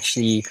and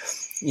actually,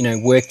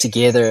 work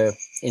together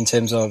in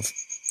terms of,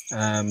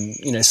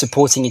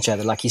 supporting each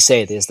other. Like you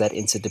say, there's that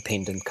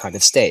interdependent kind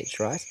of stage,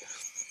 right?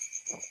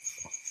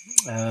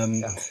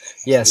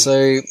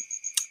 So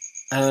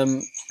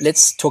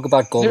let's talk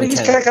about goal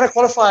mechanics. Can I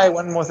qualify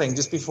one more thing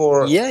just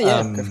before?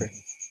 Go for it.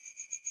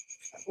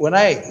 When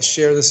I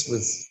share this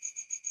with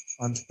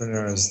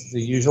entrepreneurs, the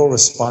usual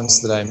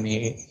response that I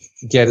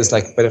get is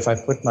like, but if I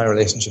put my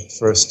relationship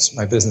first,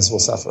 my business will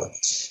suffer.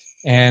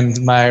 And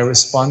my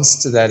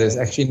response to that is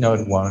actually, no,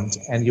 it won't.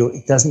 And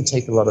it doesn't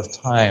take a lot of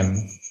time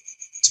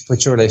to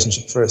put your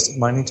relationship first. It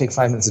might only take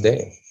 5 minutes a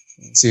day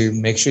to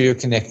make sure you're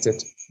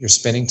connected, you're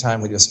spending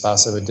time with your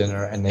spouse over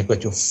dinner, and they've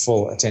got your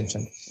full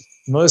attention.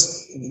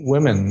 Most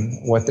women,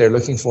 what they're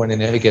looking for, and they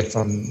never get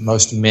from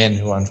most men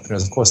who are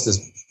entrepreneurs. Of course, there's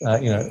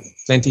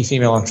plenty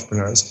female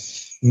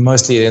entrepreneurs.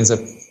 Mostly it ends up,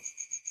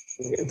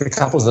 the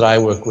couples that I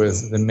work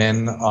with, the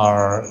men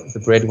are the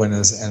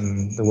breadwinners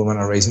and the women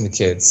are raising the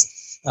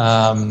kids.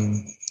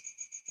 And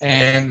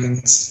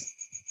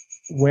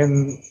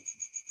when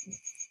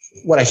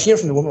what I hear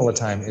from the woman all the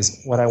time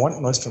is what I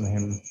want most from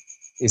him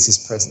is his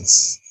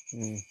presence.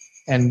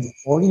 And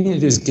all you need to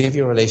do is give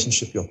your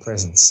relationship your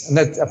presence. And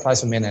that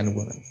applies for men and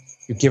women.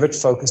 You give it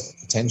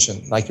focused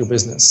attention, like your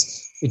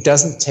business. It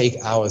doesn't take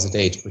hours a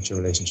day to put your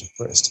relationship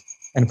first.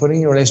 And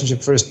putting your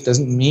relationship first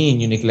doesn't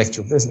mean you neglect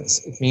your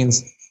business. It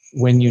means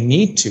when you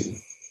need to,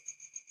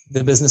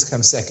 the business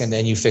comes second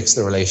and you fix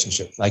the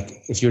relationship. Like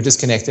if you're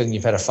disconnected and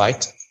you've had a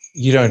fight,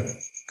 you don't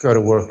go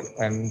to work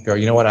and go,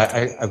 you know what,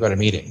 I've got a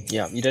meeting.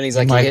 Yeah, you don't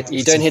exactly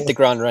you don't hit the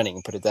ground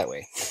running, put it that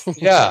way.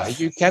 Yeah,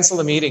 you cancel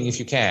the meeting if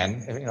you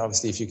can,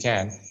 obviously if you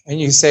can,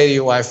 and you say to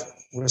your wife,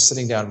 we're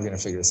sitting down, we're going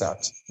to figure this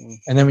out.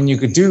 And then when you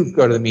do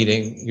go to the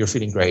meeting, you're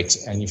feeling great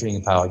and you're feeling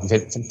empowered. You've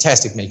had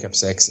fantastic makeup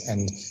sex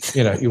and,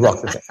 you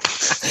rock the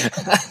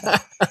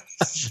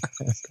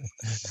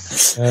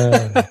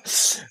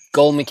thing.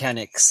 Goal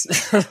mechanics.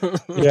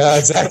 Yeah,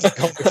 exactly.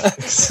 Goal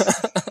mechanics.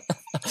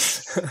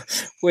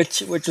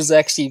 Which was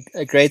actually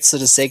a great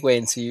sort of segue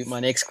into my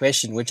next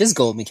question, which is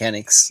goal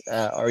mechanics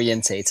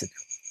orientated.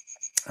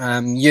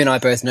 You and I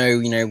both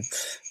know,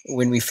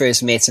 when we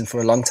first met and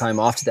for a long time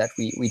after that,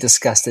 we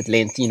discussed at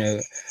length,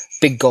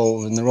 big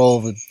goals and the role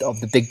of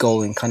the big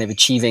goal in kind of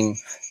achieving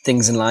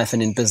things in life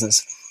and in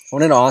business. I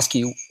wanted to ask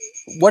you,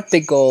 what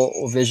big goal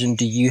or vision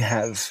do you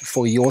have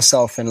for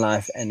yourself in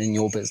life and in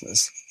your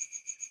business?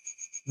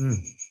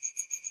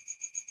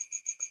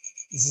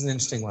 This is an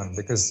interesting one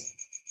because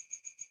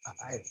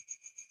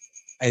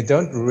I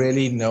don't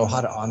really know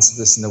how to answer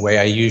this in the way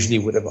I usually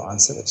would have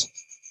answered it.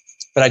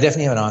 But I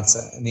definitely have an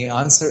answer. And the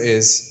answer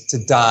is to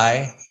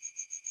die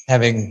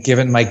having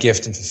given my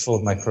gift and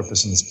fulfilled my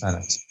purpose on this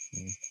planet.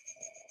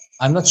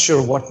 I'm not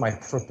sure what my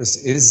purpose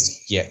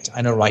is yet.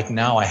 I know right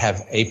now I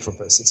have a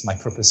purpose. It's my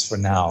purpose for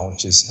now,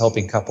 which is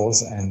helping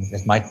couples. And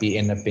it might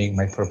end up being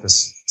my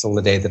purpose till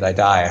the day that I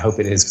die. I hope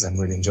it is because I'm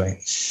really enjoying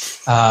it.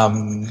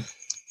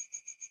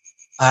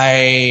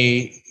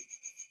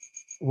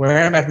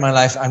 Where I'm at in my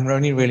life, I'm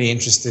only really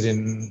interested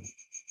in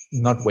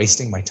not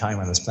wasting my time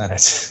on this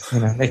planet,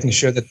 making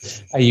sure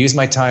that I use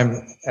my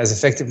time as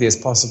effectively as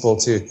possible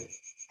to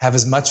have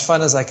as much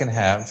fun as I can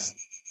have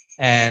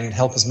and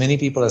help as many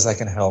people as I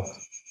can help.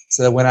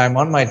 So that when I'm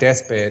on my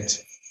deathbed,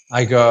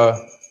 I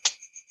go,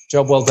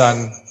 job well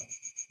done.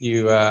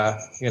 You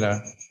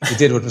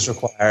did what was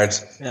required.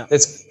 Yeah.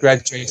 Let's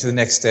graduate to the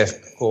next step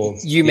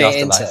called you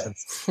may enter.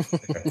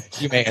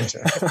 You may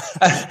enter.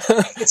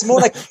 It's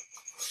more like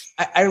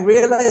I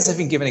realize I've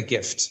been given a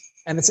gift.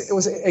 And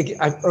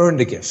I've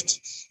earned a gift.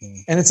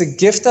 And it's a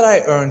gift that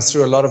I earned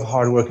through a lot of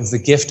hard work. It's the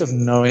gift of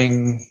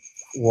knowing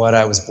what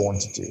I was born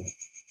to do.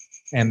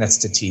 And that's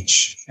to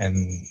teach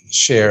and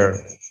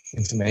share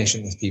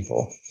information with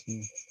people.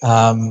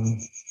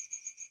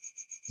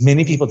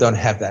 Many people don't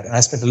have that. And I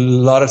spent a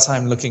lot of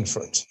time looking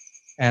for it.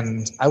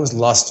 And I was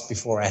lost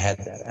before I had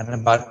that. And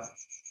about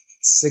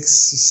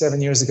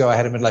 6-7 years ago, I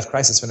had a midlife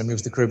crisis when I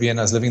moved to the Caribbean.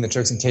 I was living in the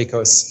Turks and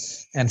Caicos.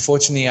 And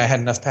fortunately, I had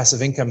enough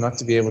passive income not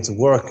to be able to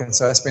work. And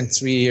so I spent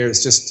 3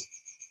 years just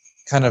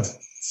kind of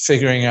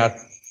figuring out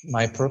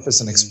my purpose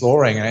and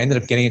exploring. And I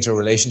ended up getting into a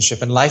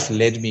relationship, and life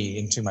led me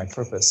into my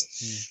purpose.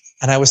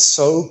 And I was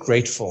so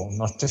grateful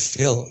not to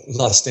feel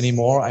lost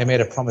anymore. I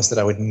made a promise that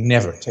I would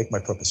never take my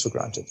purpose for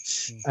granted.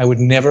 I would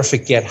never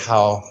forget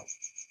how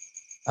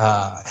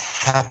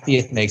happy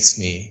it makes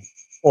me.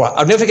 Or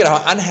I'll never forget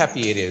how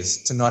unhappy it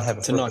is to not have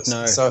a purpose. To not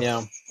know. So,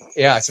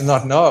 to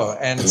not know.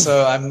 And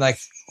so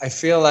I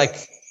feel like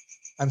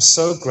I'm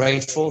so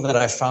grateful that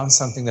I found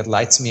something that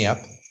lights me up.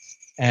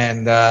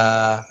 And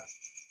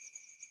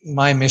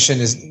my mission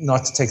is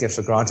not to take it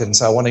for granted. And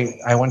so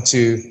I want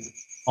to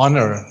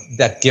honor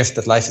that gift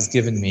that life has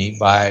given me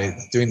by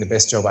doing the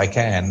best job I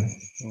can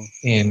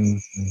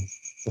in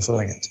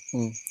fulfilling it.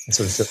 It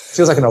sort of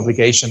feels like an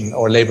obligation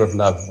or a labor of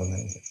love more than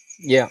anything.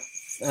 Yeah.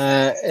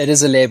 It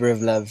is a labor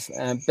of love.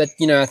 But,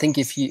 I think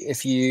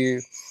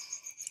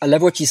I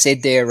love what you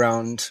said there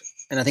around,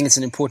 and I think it's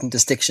an important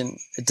distinction.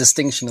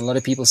 A lot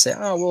of people say,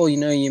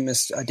 you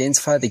must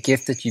identify the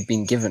gift that you've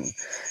been given.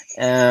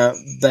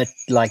 But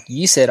like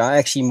you said, I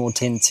actually more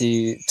tend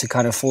to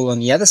kind of fall on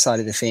the other side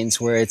of the fence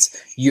where it's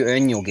you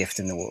earn your gift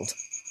in the world,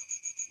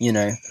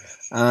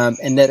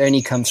 and that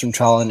only comes from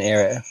trial and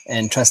error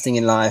and trusting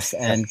in life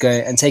and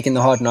taking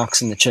the hard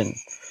knocks in the chin.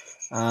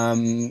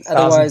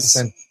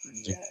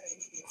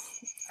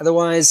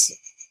 Otherwise,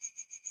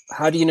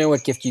 how do you know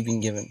what gift you've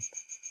been given?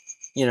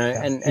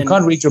 And you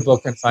can't read your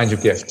book and find your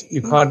gift.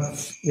 You can't,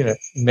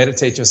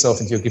 meditate yourself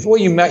into your gift. Well,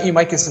 you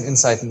might get some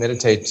insight and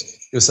meditate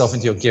yourself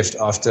into your gift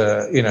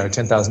after,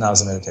 10,000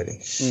 hours of meditating.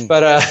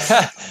 But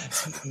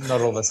not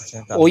all of us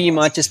have 10,000. Or you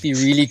might just be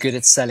really good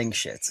at selling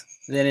shit.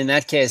 Then in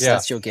that case,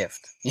 that's your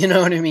gift. You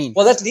know what I mean?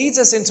 Well, that leads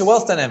us into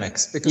wealth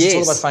dynamics because it's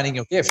all about finding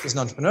your gift as an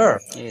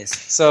entrepreneur. Yes.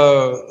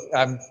 So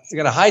I'm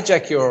going to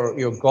hijack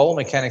your goal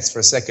mechanics for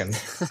a second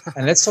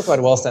and let's talk about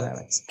wealth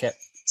dynamics. Okay.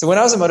 So when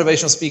I was a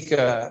motivational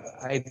speaker,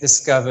 I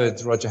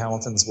discovered Roger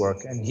Hamilton's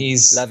work, and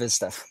love his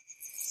stuff.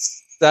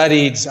 I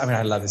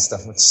love his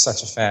stuff. I'm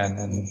such a fan.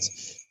 And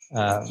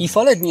he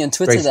followed me on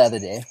Twitter the other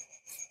day.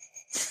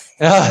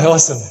 Yeah,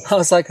 awesome. I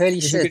was like, holy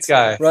He's shit, a good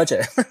guy.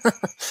 Roger.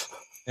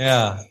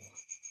 Yeah.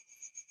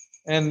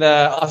 And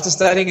after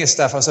studying his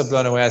stuff, I was so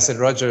blown away. I said,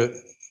 Roger,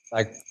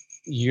 like,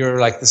 you're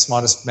like the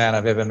smartest man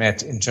I've ever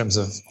met in terms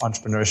of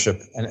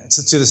entrepreneurship. And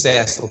so to this day,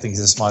 I still think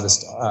he's the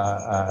smartest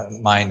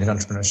mind in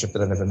entrepreneurship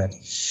that I've ever met,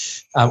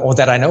 or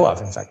that I know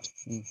of, in fact.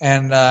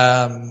 And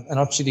an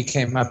opportunity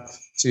came up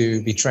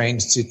to be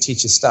trained to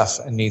teach his stuff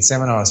and need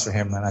seminars for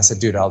him. And I said,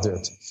 dude, I'll do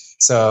it.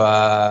 So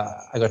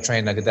I got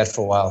trained. I did that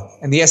for a while.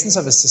 And the essence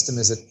of a system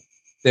is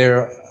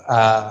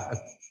that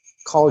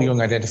Carl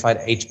Jung identified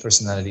 8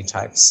 personality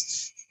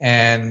types.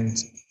 And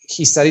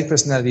he studied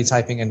personality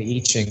typing in the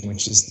I Ching,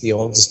 which is the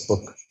oldest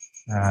book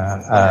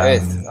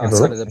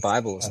outside of the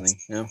Bible or something.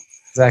 Yeah,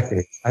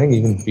 exactly. I think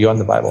even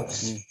beyond the Bible.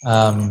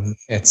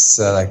 It's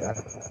like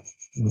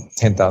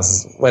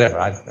 10,000, whatever.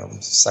 I don't know.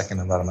 I'm sucking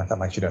about it. I'm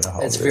like, you don't know how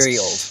old it's it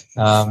is.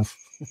 very old.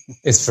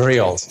 It's very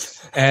old.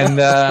 And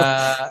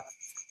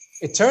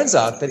it turns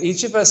out that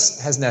each of us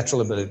has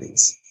natural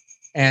abilities.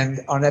 And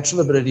our natural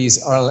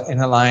abilities are in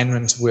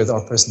alignment with our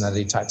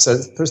personality type. So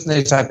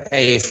personality type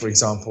A, for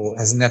example,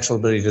 has a natural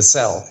ability to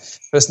sell.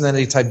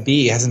 Personality type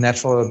B has a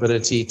natural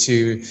ability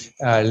to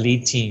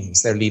lead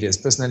teams, their leaders.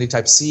 Personality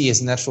type C has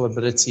a natural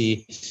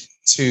ability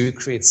to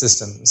create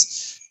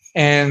systems.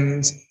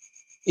 And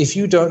if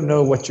you don't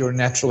know what your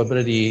natural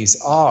abilities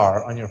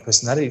are on your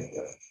personality,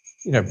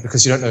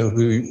 because you don't know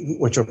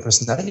what your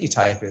personality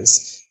type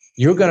is,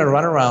 you're going to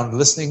run around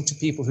listening to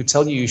people who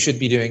tell you should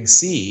be doing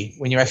C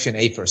when you're actually an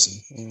A person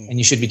and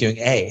you should be doing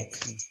A.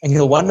 And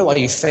you'll wonder why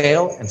you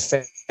fail and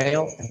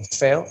fail and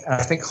fail. And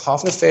I think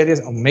half the failures,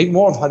 or maybe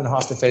more than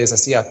half the failures I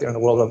see out there in the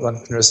world of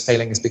entrepreneurs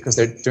failing is because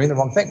they're doing the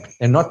wrong thing.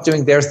 They're not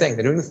doing their thing.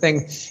 They're doing the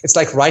thing. It's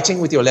like writing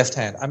with your left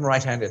hand. I'm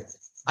right-handed.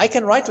 I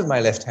can write with my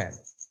left hand,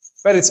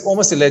 but it's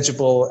almost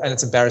illegible and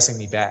it's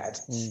embarrassingly bad.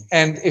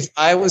 And if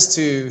I was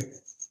to,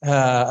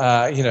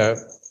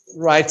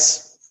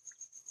 write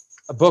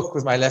a book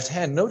with my left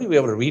hand, nobody would be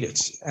able to read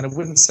it, and it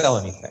wouldn't sell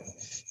anything.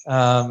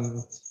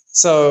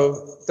 So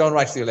don't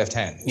write with your left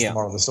hand. That's the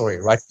moral of the story.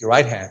 Write with your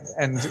right hand.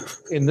 And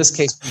in this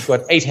case, you've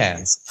got 8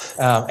 hands,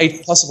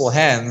 8 possible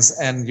hands,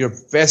 and you're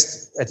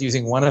best at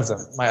using one of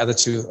them. My other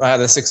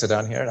 6 are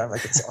down here, and I'm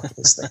like, it's off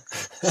this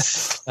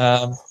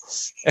thing.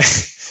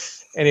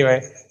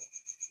 Anyway,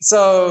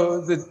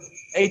 so the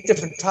 8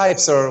 different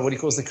types are what he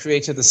calls the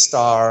creator, the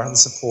star, the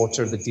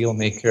supporter, the deal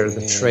maker,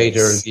 the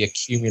trader, the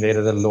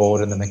accumulator, the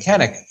lord, and the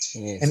mechanic.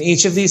 Yes. And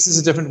each of these is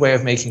a different way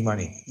of making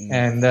money.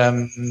 And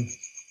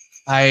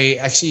I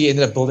actually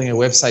ended up building a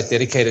website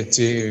dedicated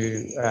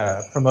to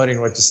promoting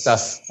Roger's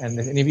stuff. And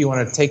if any of you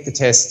want to take the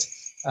test,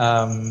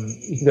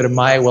 you can go to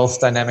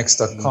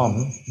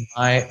mywealthdynamics.com,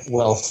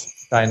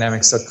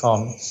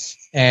 mywealthdynamics.com.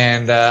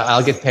 And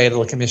I'll get paid a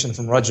little commission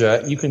from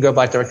Roger. You can go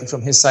buy directly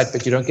from his site,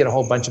 but you don't get a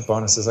whole bunch of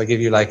bonuses. I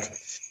give you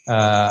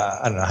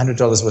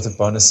 $100 worth of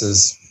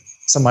bonuses,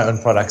 some of my own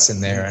products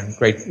in there, and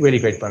really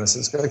great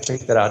bonuses. Go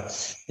check that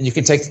out. And you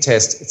can take the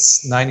test.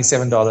 It's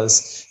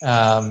 $97.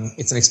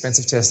 It's an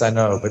expensive test, I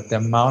know, but the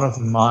amount of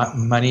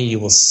money you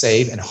will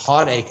save and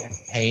heartache and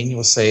pain you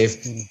will save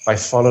by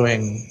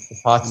following the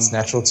path that's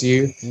natural to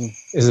you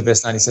is the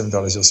best $97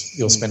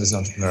 you'll spend as an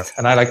entrepreneur.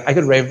 And I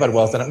could rave about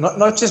wealth, and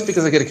not just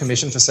because I get a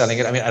commission for selling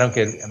it. I mean, I don't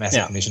get a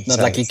massive commission for selling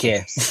it. Not like you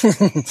care.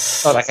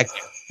 Not like I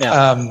care.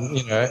 Yeah.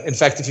 In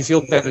fact, if you feel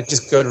better,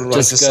 just go to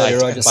Roger's site.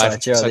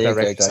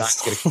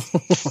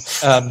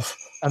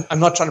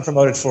 I'm not trying to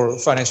promote it for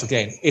financial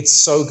gain. It's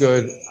so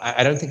good.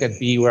 I don't think I'd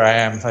be where I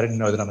am if I didn't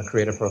know that I'm a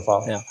creator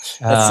profile. Yeah.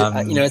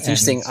 It's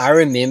interesting. I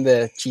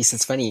remember,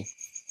 it's funny.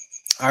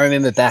 I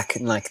remember back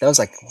in that was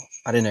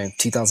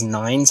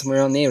 2009, somewhere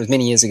around there. It was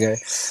many years ago.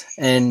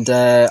 And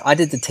I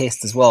did the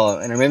test as well.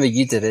 And I remember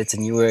you did it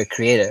and you were a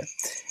creator.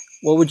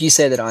 What would you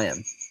say that I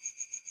am?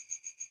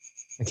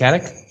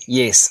 Mechanic?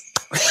 Yes.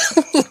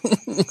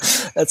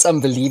 That's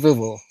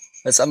unbelievable.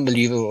 That's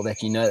unbelievable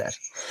that you know that.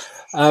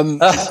 I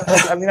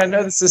mean, I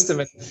know the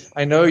system, and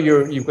I know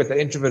you've got the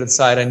introverted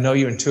side. I know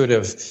you're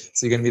intuitive,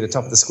 so you're going to be the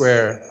top of the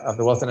square of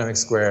the Wealth Dynamics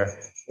square.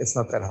 It's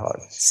not that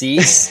hard. See,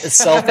 it's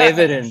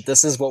self-evident.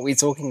 This is what we're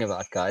talking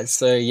about, guys.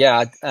 So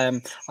yeah,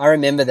 I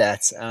remember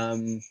that.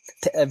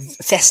 A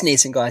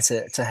fascinating guy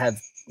to have,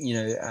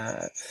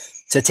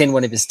 to attend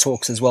one of his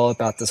talks as well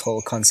about this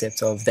whole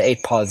concept of the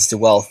 8 paths to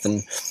wealth,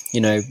 and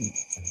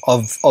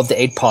of the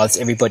 8 paths,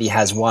 everybody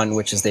has one,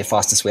 which is their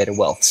fastest way to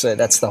wealth. So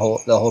that's the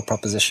whole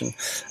proposition.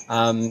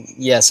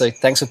 So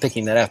thanks for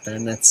picking that up,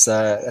 and that's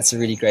a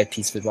really great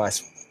piece of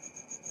advice.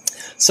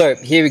 So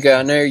here we go.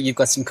 I know you've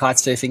got some kite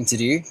surfing to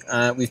do.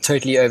 We've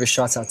totally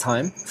overshot our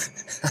time,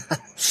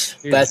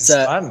 Dude, but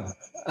fun.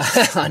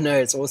 I know,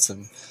 it's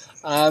awesome.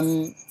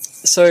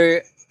 So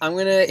I'm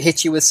going to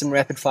hit you with some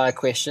rapid fire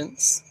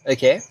questions.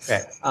 Okay.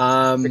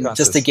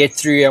 Just to get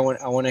through, I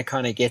want to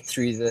kind of get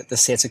through the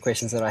set of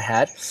questions that I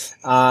had.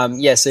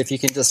 So if you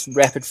can just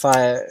rapid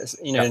fire,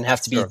 and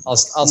have to be. Sure. I'll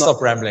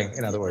stop rambling.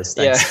 In other words.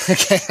 Thanks. Yeah.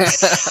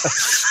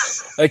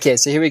 Okay. Okay.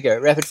 So here we go.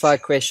 Rapid fire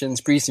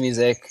questions. Breeze the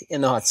music.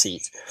 In the hot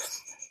seat.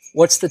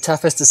 What's the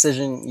toughest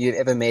decision you've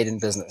ever made in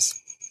business?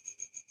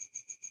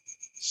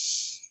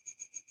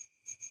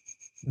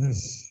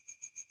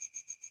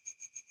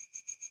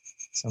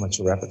 So much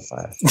rapid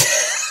fire.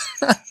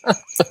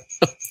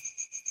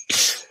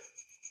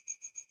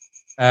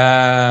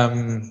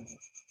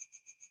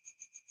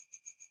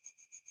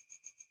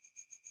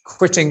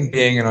 Quitting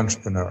being an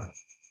entrepreneur.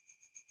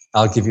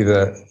 I'll give you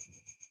the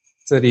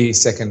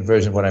 30-second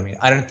version of what I mean.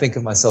 I don't think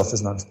of myself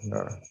as an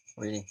entrepreneur.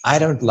 Really? I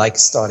don't like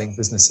starting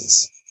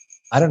businesses.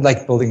 I don't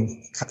like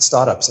building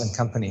startups and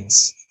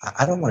companies.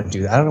 I don't want to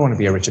do that. I don't want to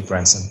be a Richard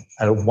Branson.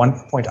 At one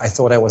point, I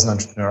thought I was an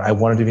entrepreneur. I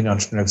wanted to be an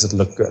entrepreneur because it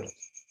looked good.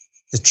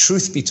 The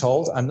truth be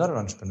told, I'm not an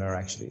entrepreneur,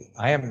 actually.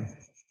 I am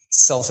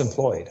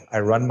self-employed. I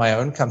run my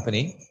own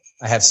company.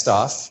 I have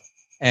staff,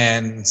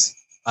 and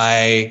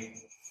I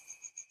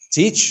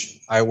teach.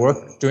 I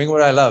work doing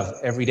what I love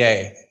every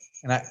day.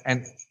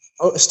 And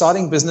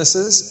starting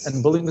businesses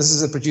and building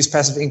businesses that produce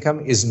passive income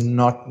is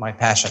not my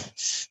passion.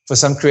 For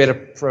some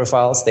creative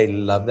profiles, they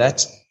love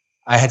that.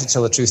 I had to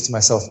tell the truth to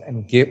myself,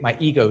 and my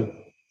ego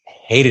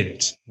hated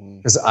it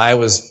because I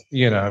was,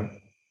 I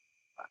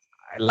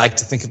like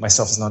to think of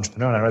myself as an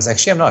entrepreneur. And I was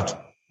actually, I'm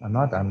not. I'm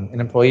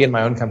an employee in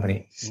my own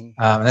company.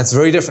 And that's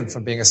very different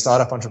from being a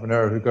startup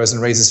entrepreneur who goes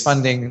and raises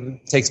funding,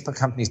 takes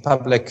companies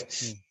public.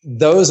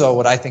 Those are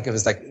what I think of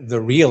as like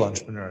the real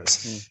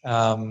entrepreneurs.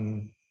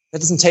 That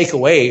doesn't take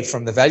away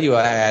from the value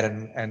I add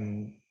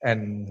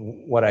and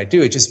what I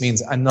do. It just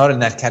means I'm not in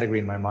that category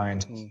in my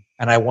mind,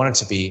 and I want it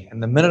to be.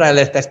 And the minute I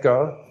let that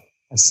go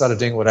and started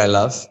doing what I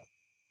love,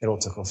 it all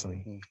took off for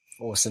me.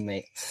 Awesome,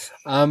 mate.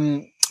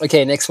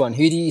 Okay, next one.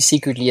 Who do you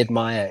secretly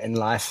admire in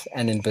life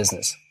and in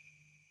business?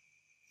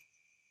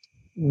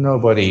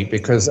 Nobody,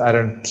 because I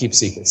don't keep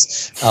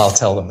secrets. I'll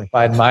tell them. If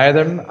I admire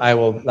them, I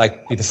will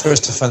be the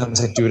first to phone them and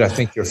say, dude, I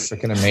think you're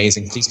freaking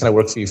amazing. Please, can I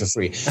work for you for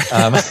free?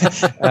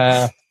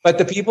 But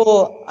the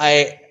people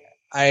I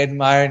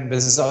admire in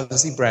business,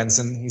 obviously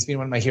Branson. He's been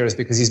one of my heroes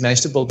because he's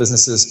managed to build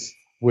businesses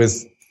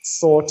with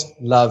thought,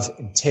 love,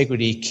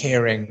 integrity,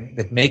 caring,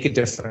 that make a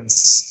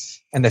difference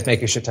and that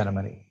make a shit ton of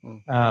money.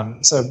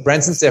 So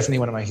Branson's definitely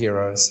one of my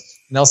heroes.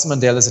 Nelson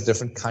Mandela is a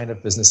different kind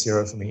of business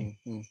hero for me,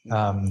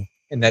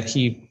 in that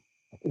he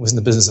was in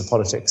the business of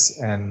politics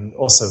and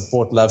also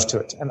brought love to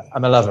it. And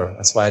I'm a lover.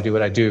 That's why I do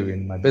what I do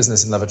in my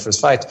business and love at first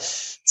fight.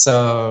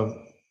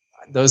 So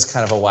those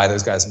kind of are why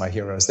those guys are my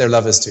heroes. They're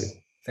lovers too.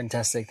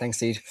 Fantastic. Thanks,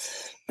 dude.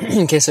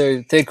 Okay,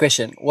 so third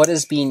question. What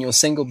has been your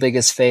single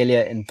biggest failure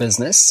in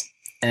business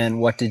and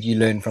what did you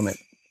learn from it?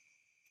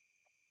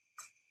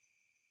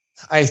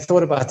 I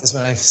thought about this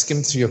when I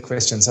skimmed through your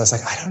questions. I was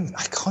like,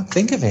 I can't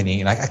think of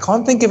any. I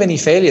can't think of any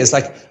failures.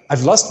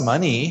 I've lost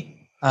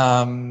money,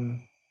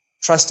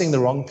 trusting the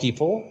wrong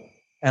people,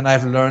 and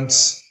I've learned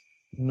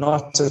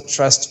not to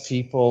trust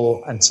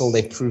people until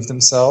they prove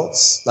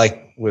themselves,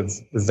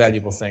 with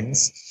valuable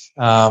things.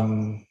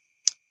 Probably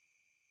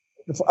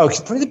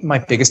my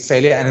biggest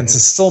failure, and it's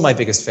still my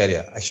biggest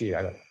failure, actually,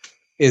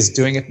 is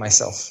doing it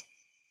myself.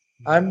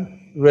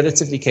 I'm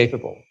relatively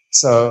capable,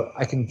 so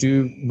I can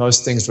do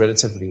most things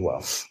relatively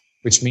well,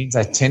 which means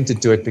I tend to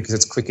do it because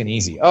it's quick and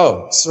easy.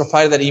 Oh, just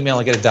reply to that email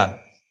and get it done.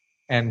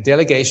 And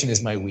delegation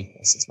is my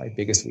weakness. It's my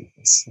biggest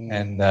weakness.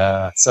 And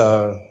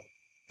so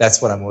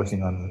that's what I'm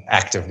working on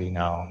actively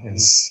now,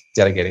 is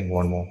delegating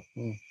more and more.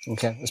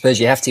 Okay. I suppose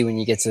you have to when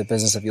you get to a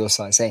business of your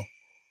size, eh?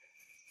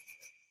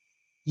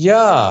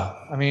 Yeah.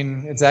 I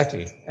mean,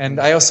 exactly. And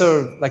I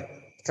also, a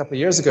couple of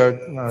years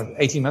ago,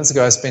 18 months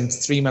ago, I spent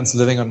 3 months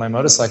living on my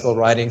motorcycle,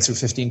 riding through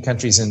 15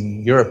 countries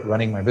in Europe,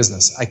 running my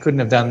business. I couldn't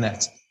have done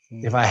that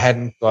if I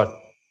hadn't got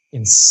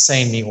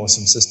insanely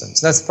awesome systems.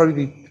 That's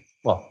probably,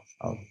 I'll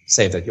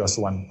save that. You asked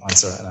for one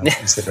answer, and I'm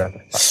just going to wrap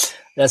it.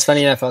 That's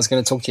funny enough. I was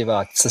going to talk to you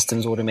about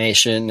systems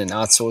automation and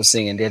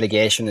outsourcing and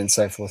delegation and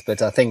so forth,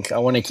 but I think I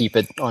want to keep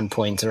it on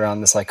point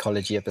around the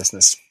psychology of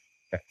business.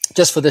 Okay.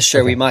 Just for this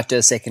show, we might do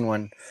a second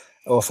one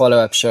or a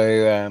follow-up show,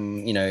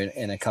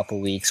 in a couple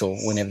of weeks or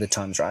whenever the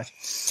time's right.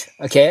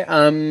 Okay.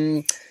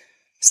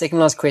 Second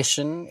last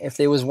question. If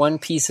there was one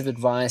piece of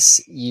advice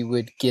you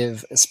would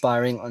give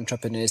aspiring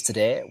entrepreneurs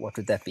today, what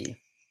would that be?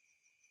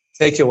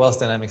 Take your wealth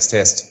dynamics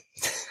test.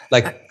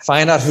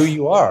 Find out who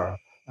you are.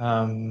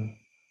 Don't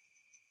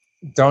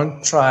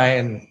try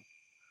and...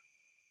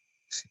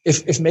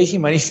 If making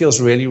money feels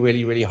really,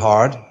 really, really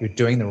hard, you're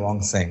doing the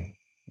wrong thing.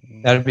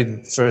 That would be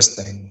the first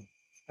thing.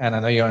 And I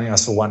know you only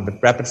asked for one,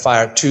 but rapid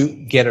fire.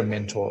 2, get a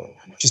mentor.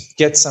 Just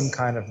get some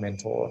kind of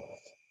mentor.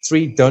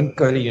 3, don't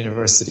go to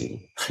university.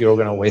 You're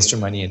going to waste your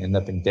money and end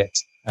up in debt.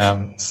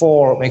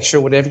 4, make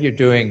sure whatever you're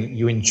doing,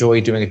 you enjoy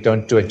doing it.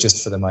 Don't do it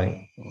just for the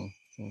money.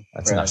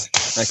 That's enough.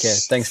 Okay,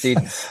 thanks, dude.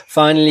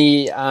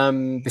 Finally,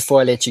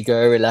 before I let you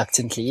go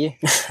reluctantly,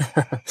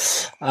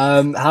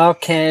 how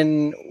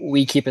can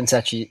we keep in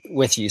touch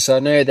with you? So I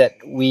know that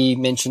we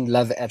mentioned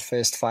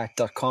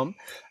loveatfirstfight.com.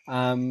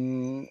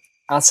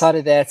 Outside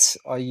of that,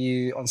 are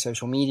you on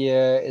social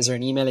media? Is there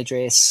an email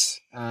address?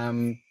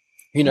 Who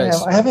knows?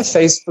 Yeah, I have a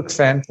Facebook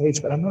fan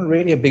page, but I'm not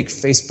really a big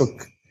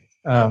Facebook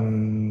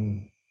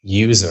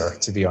user,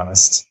 to be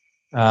honest.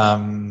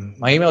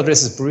 My email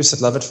address is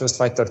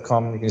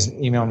bruce@loveatfirstfight.com. You can just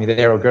email me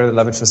there or go to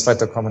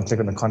loveatfirstfight.com and click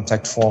on the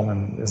contact form,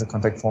 and there's a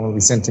contact form that will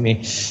be sent to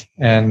me.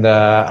 And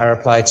I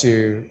reply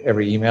to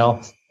every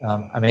email.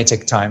 I may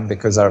take time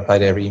because I reply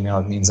to every email.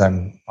 It means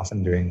I'm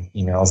often doing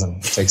emails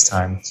and it takes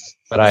time.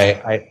 But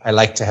I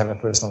like to have a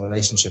personal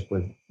relationship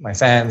with my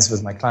fans,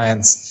 with my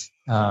clients,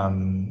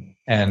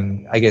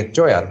 and I get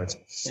joy out of it.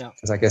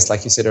 Because I guess,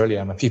 like you said earlier,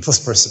 I'm a people's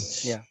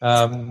person.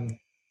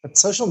 But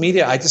social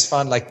media, I just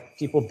found like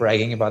people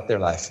bragging about their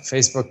life.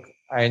 Facebook,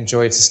 I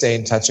enjoy to stay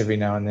in touch every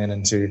now and then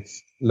and to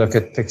look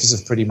at pictures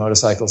of pretty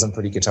motorcycles and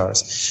pretty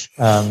guitars.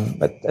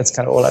 But that's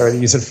kind of all I really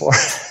use it for.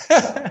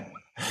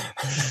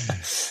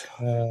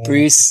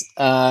 Bruce,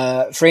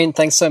 friend,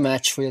 thanks so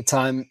much for your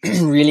time.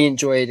 Really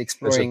enjoyed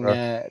exploring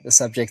the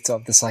subject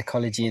of the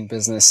psychology in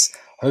business.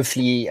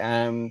 Hopefully,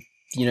 our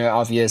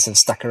viewers have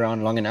stuck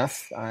around long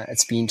enough.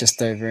 It's been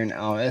just over an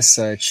hour,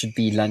 so it should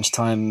be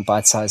lunchtime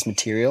bite-sized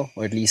material,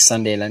 or at least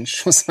Sunday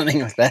lunch or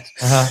something like that.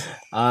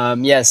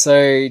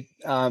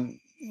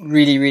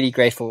 Really, really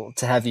grateful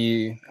to have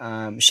you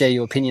share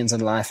your opinions on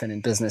life and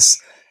in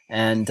business.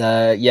 And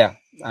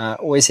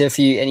always here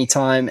for you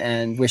anytime,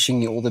 and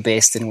wishing you all the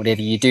best in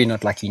whatever you do.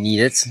 Not like you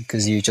need it,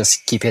 because you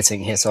just keep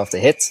hitting hit after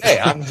hit. Hey,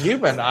 I'm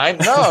human.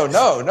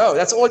 No.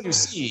 That's all you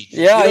see.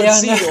 You don't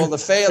see all the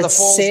fail, the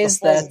falls. It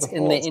says that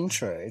in the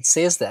intro. It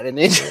says that in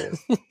the intro.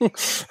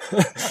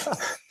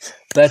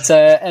 But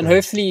and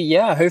hopefully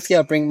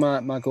I'll bring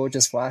my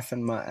gorgeous wife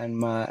and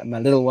my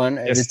little one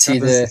over to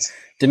the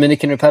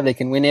Dominican Republic,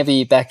 and whenever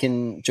you're back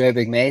in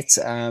Joburg, mate,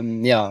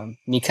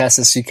 mi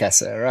casa, su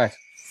casa, all right.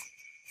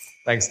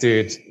 Thanks,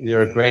 dude.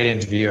 You're a great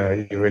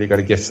interviewer. You really got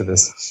a gift for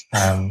this.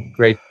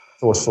 Great,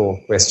 thoughtful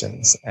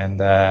questions.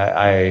 And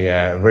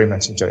I very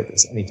much enjoyed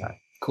this. Anytime.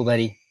 Cool,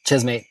 buddy.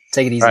 Cheers, mate.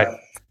 Take it easy. Right.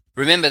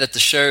 Remember that the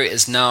show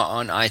is now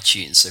on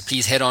iTunes, so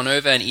please head on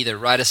over and either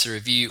write us a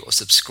review or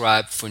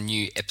subscribe for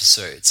new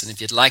episodes. And if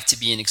you'd like to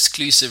be an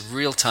exclusive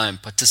real-time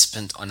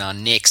participant on our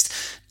next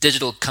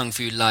Digital Kung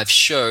Fu live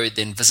show,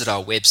 then visit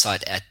our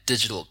website at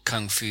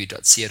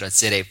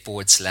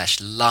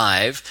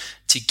digitalkungfu.co.za/live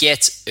to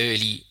get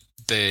early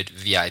bird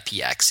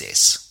VIP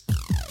access.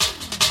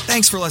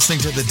 Thanks for listening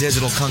to the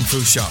Digital Kung Fu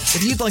Show.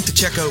 If you'd like to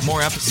check out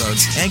more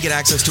episodes and get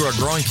access to our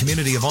growing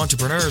community of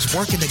entrepreneurs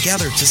working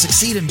together to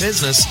succeed in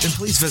business, then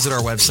please visit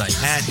our website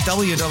at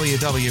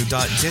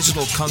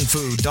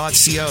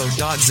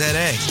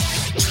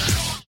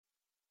www.digitalkungfu.co.za.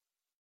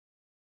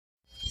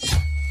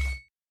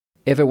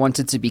 Ever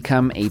wanted to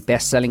become a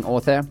best-selling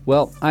author?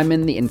 Well, I'm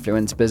in the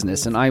influence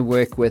business, and I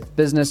work with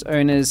business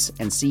owners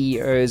and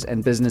CEOs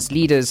and business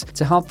leaders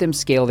to help them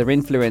scale their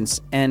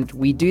influence. And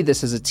we do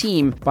this as a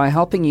team by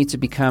helping you to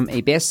become a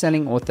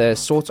best-selling author,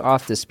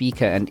 sought-after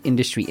speaker, and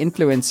industry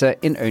influencer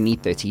in only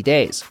 30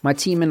 days. My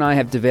team and I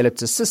have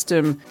developed a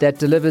system that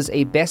delivers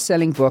a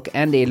best-selling book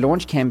and a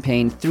launch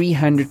campaign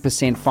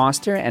 300%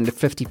 faster and at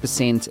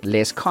 50%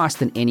 less cost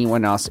than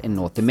anyone else in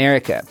North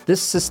America.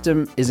 This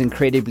system is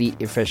incredibly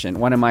efficient.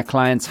 One of my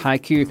clients,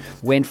 Haiku,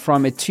 went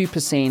from a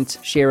 2%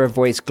 share of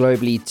voice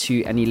globally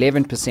to an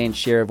 11%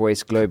 share of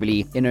voice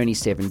globally in only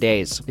 7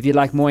 days. If you'd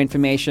like more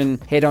information,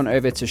 head on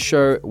over to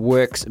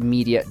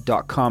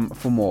showworksmedia.com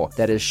for more.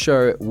 That is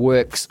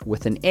showworks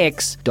with an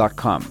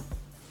X.com.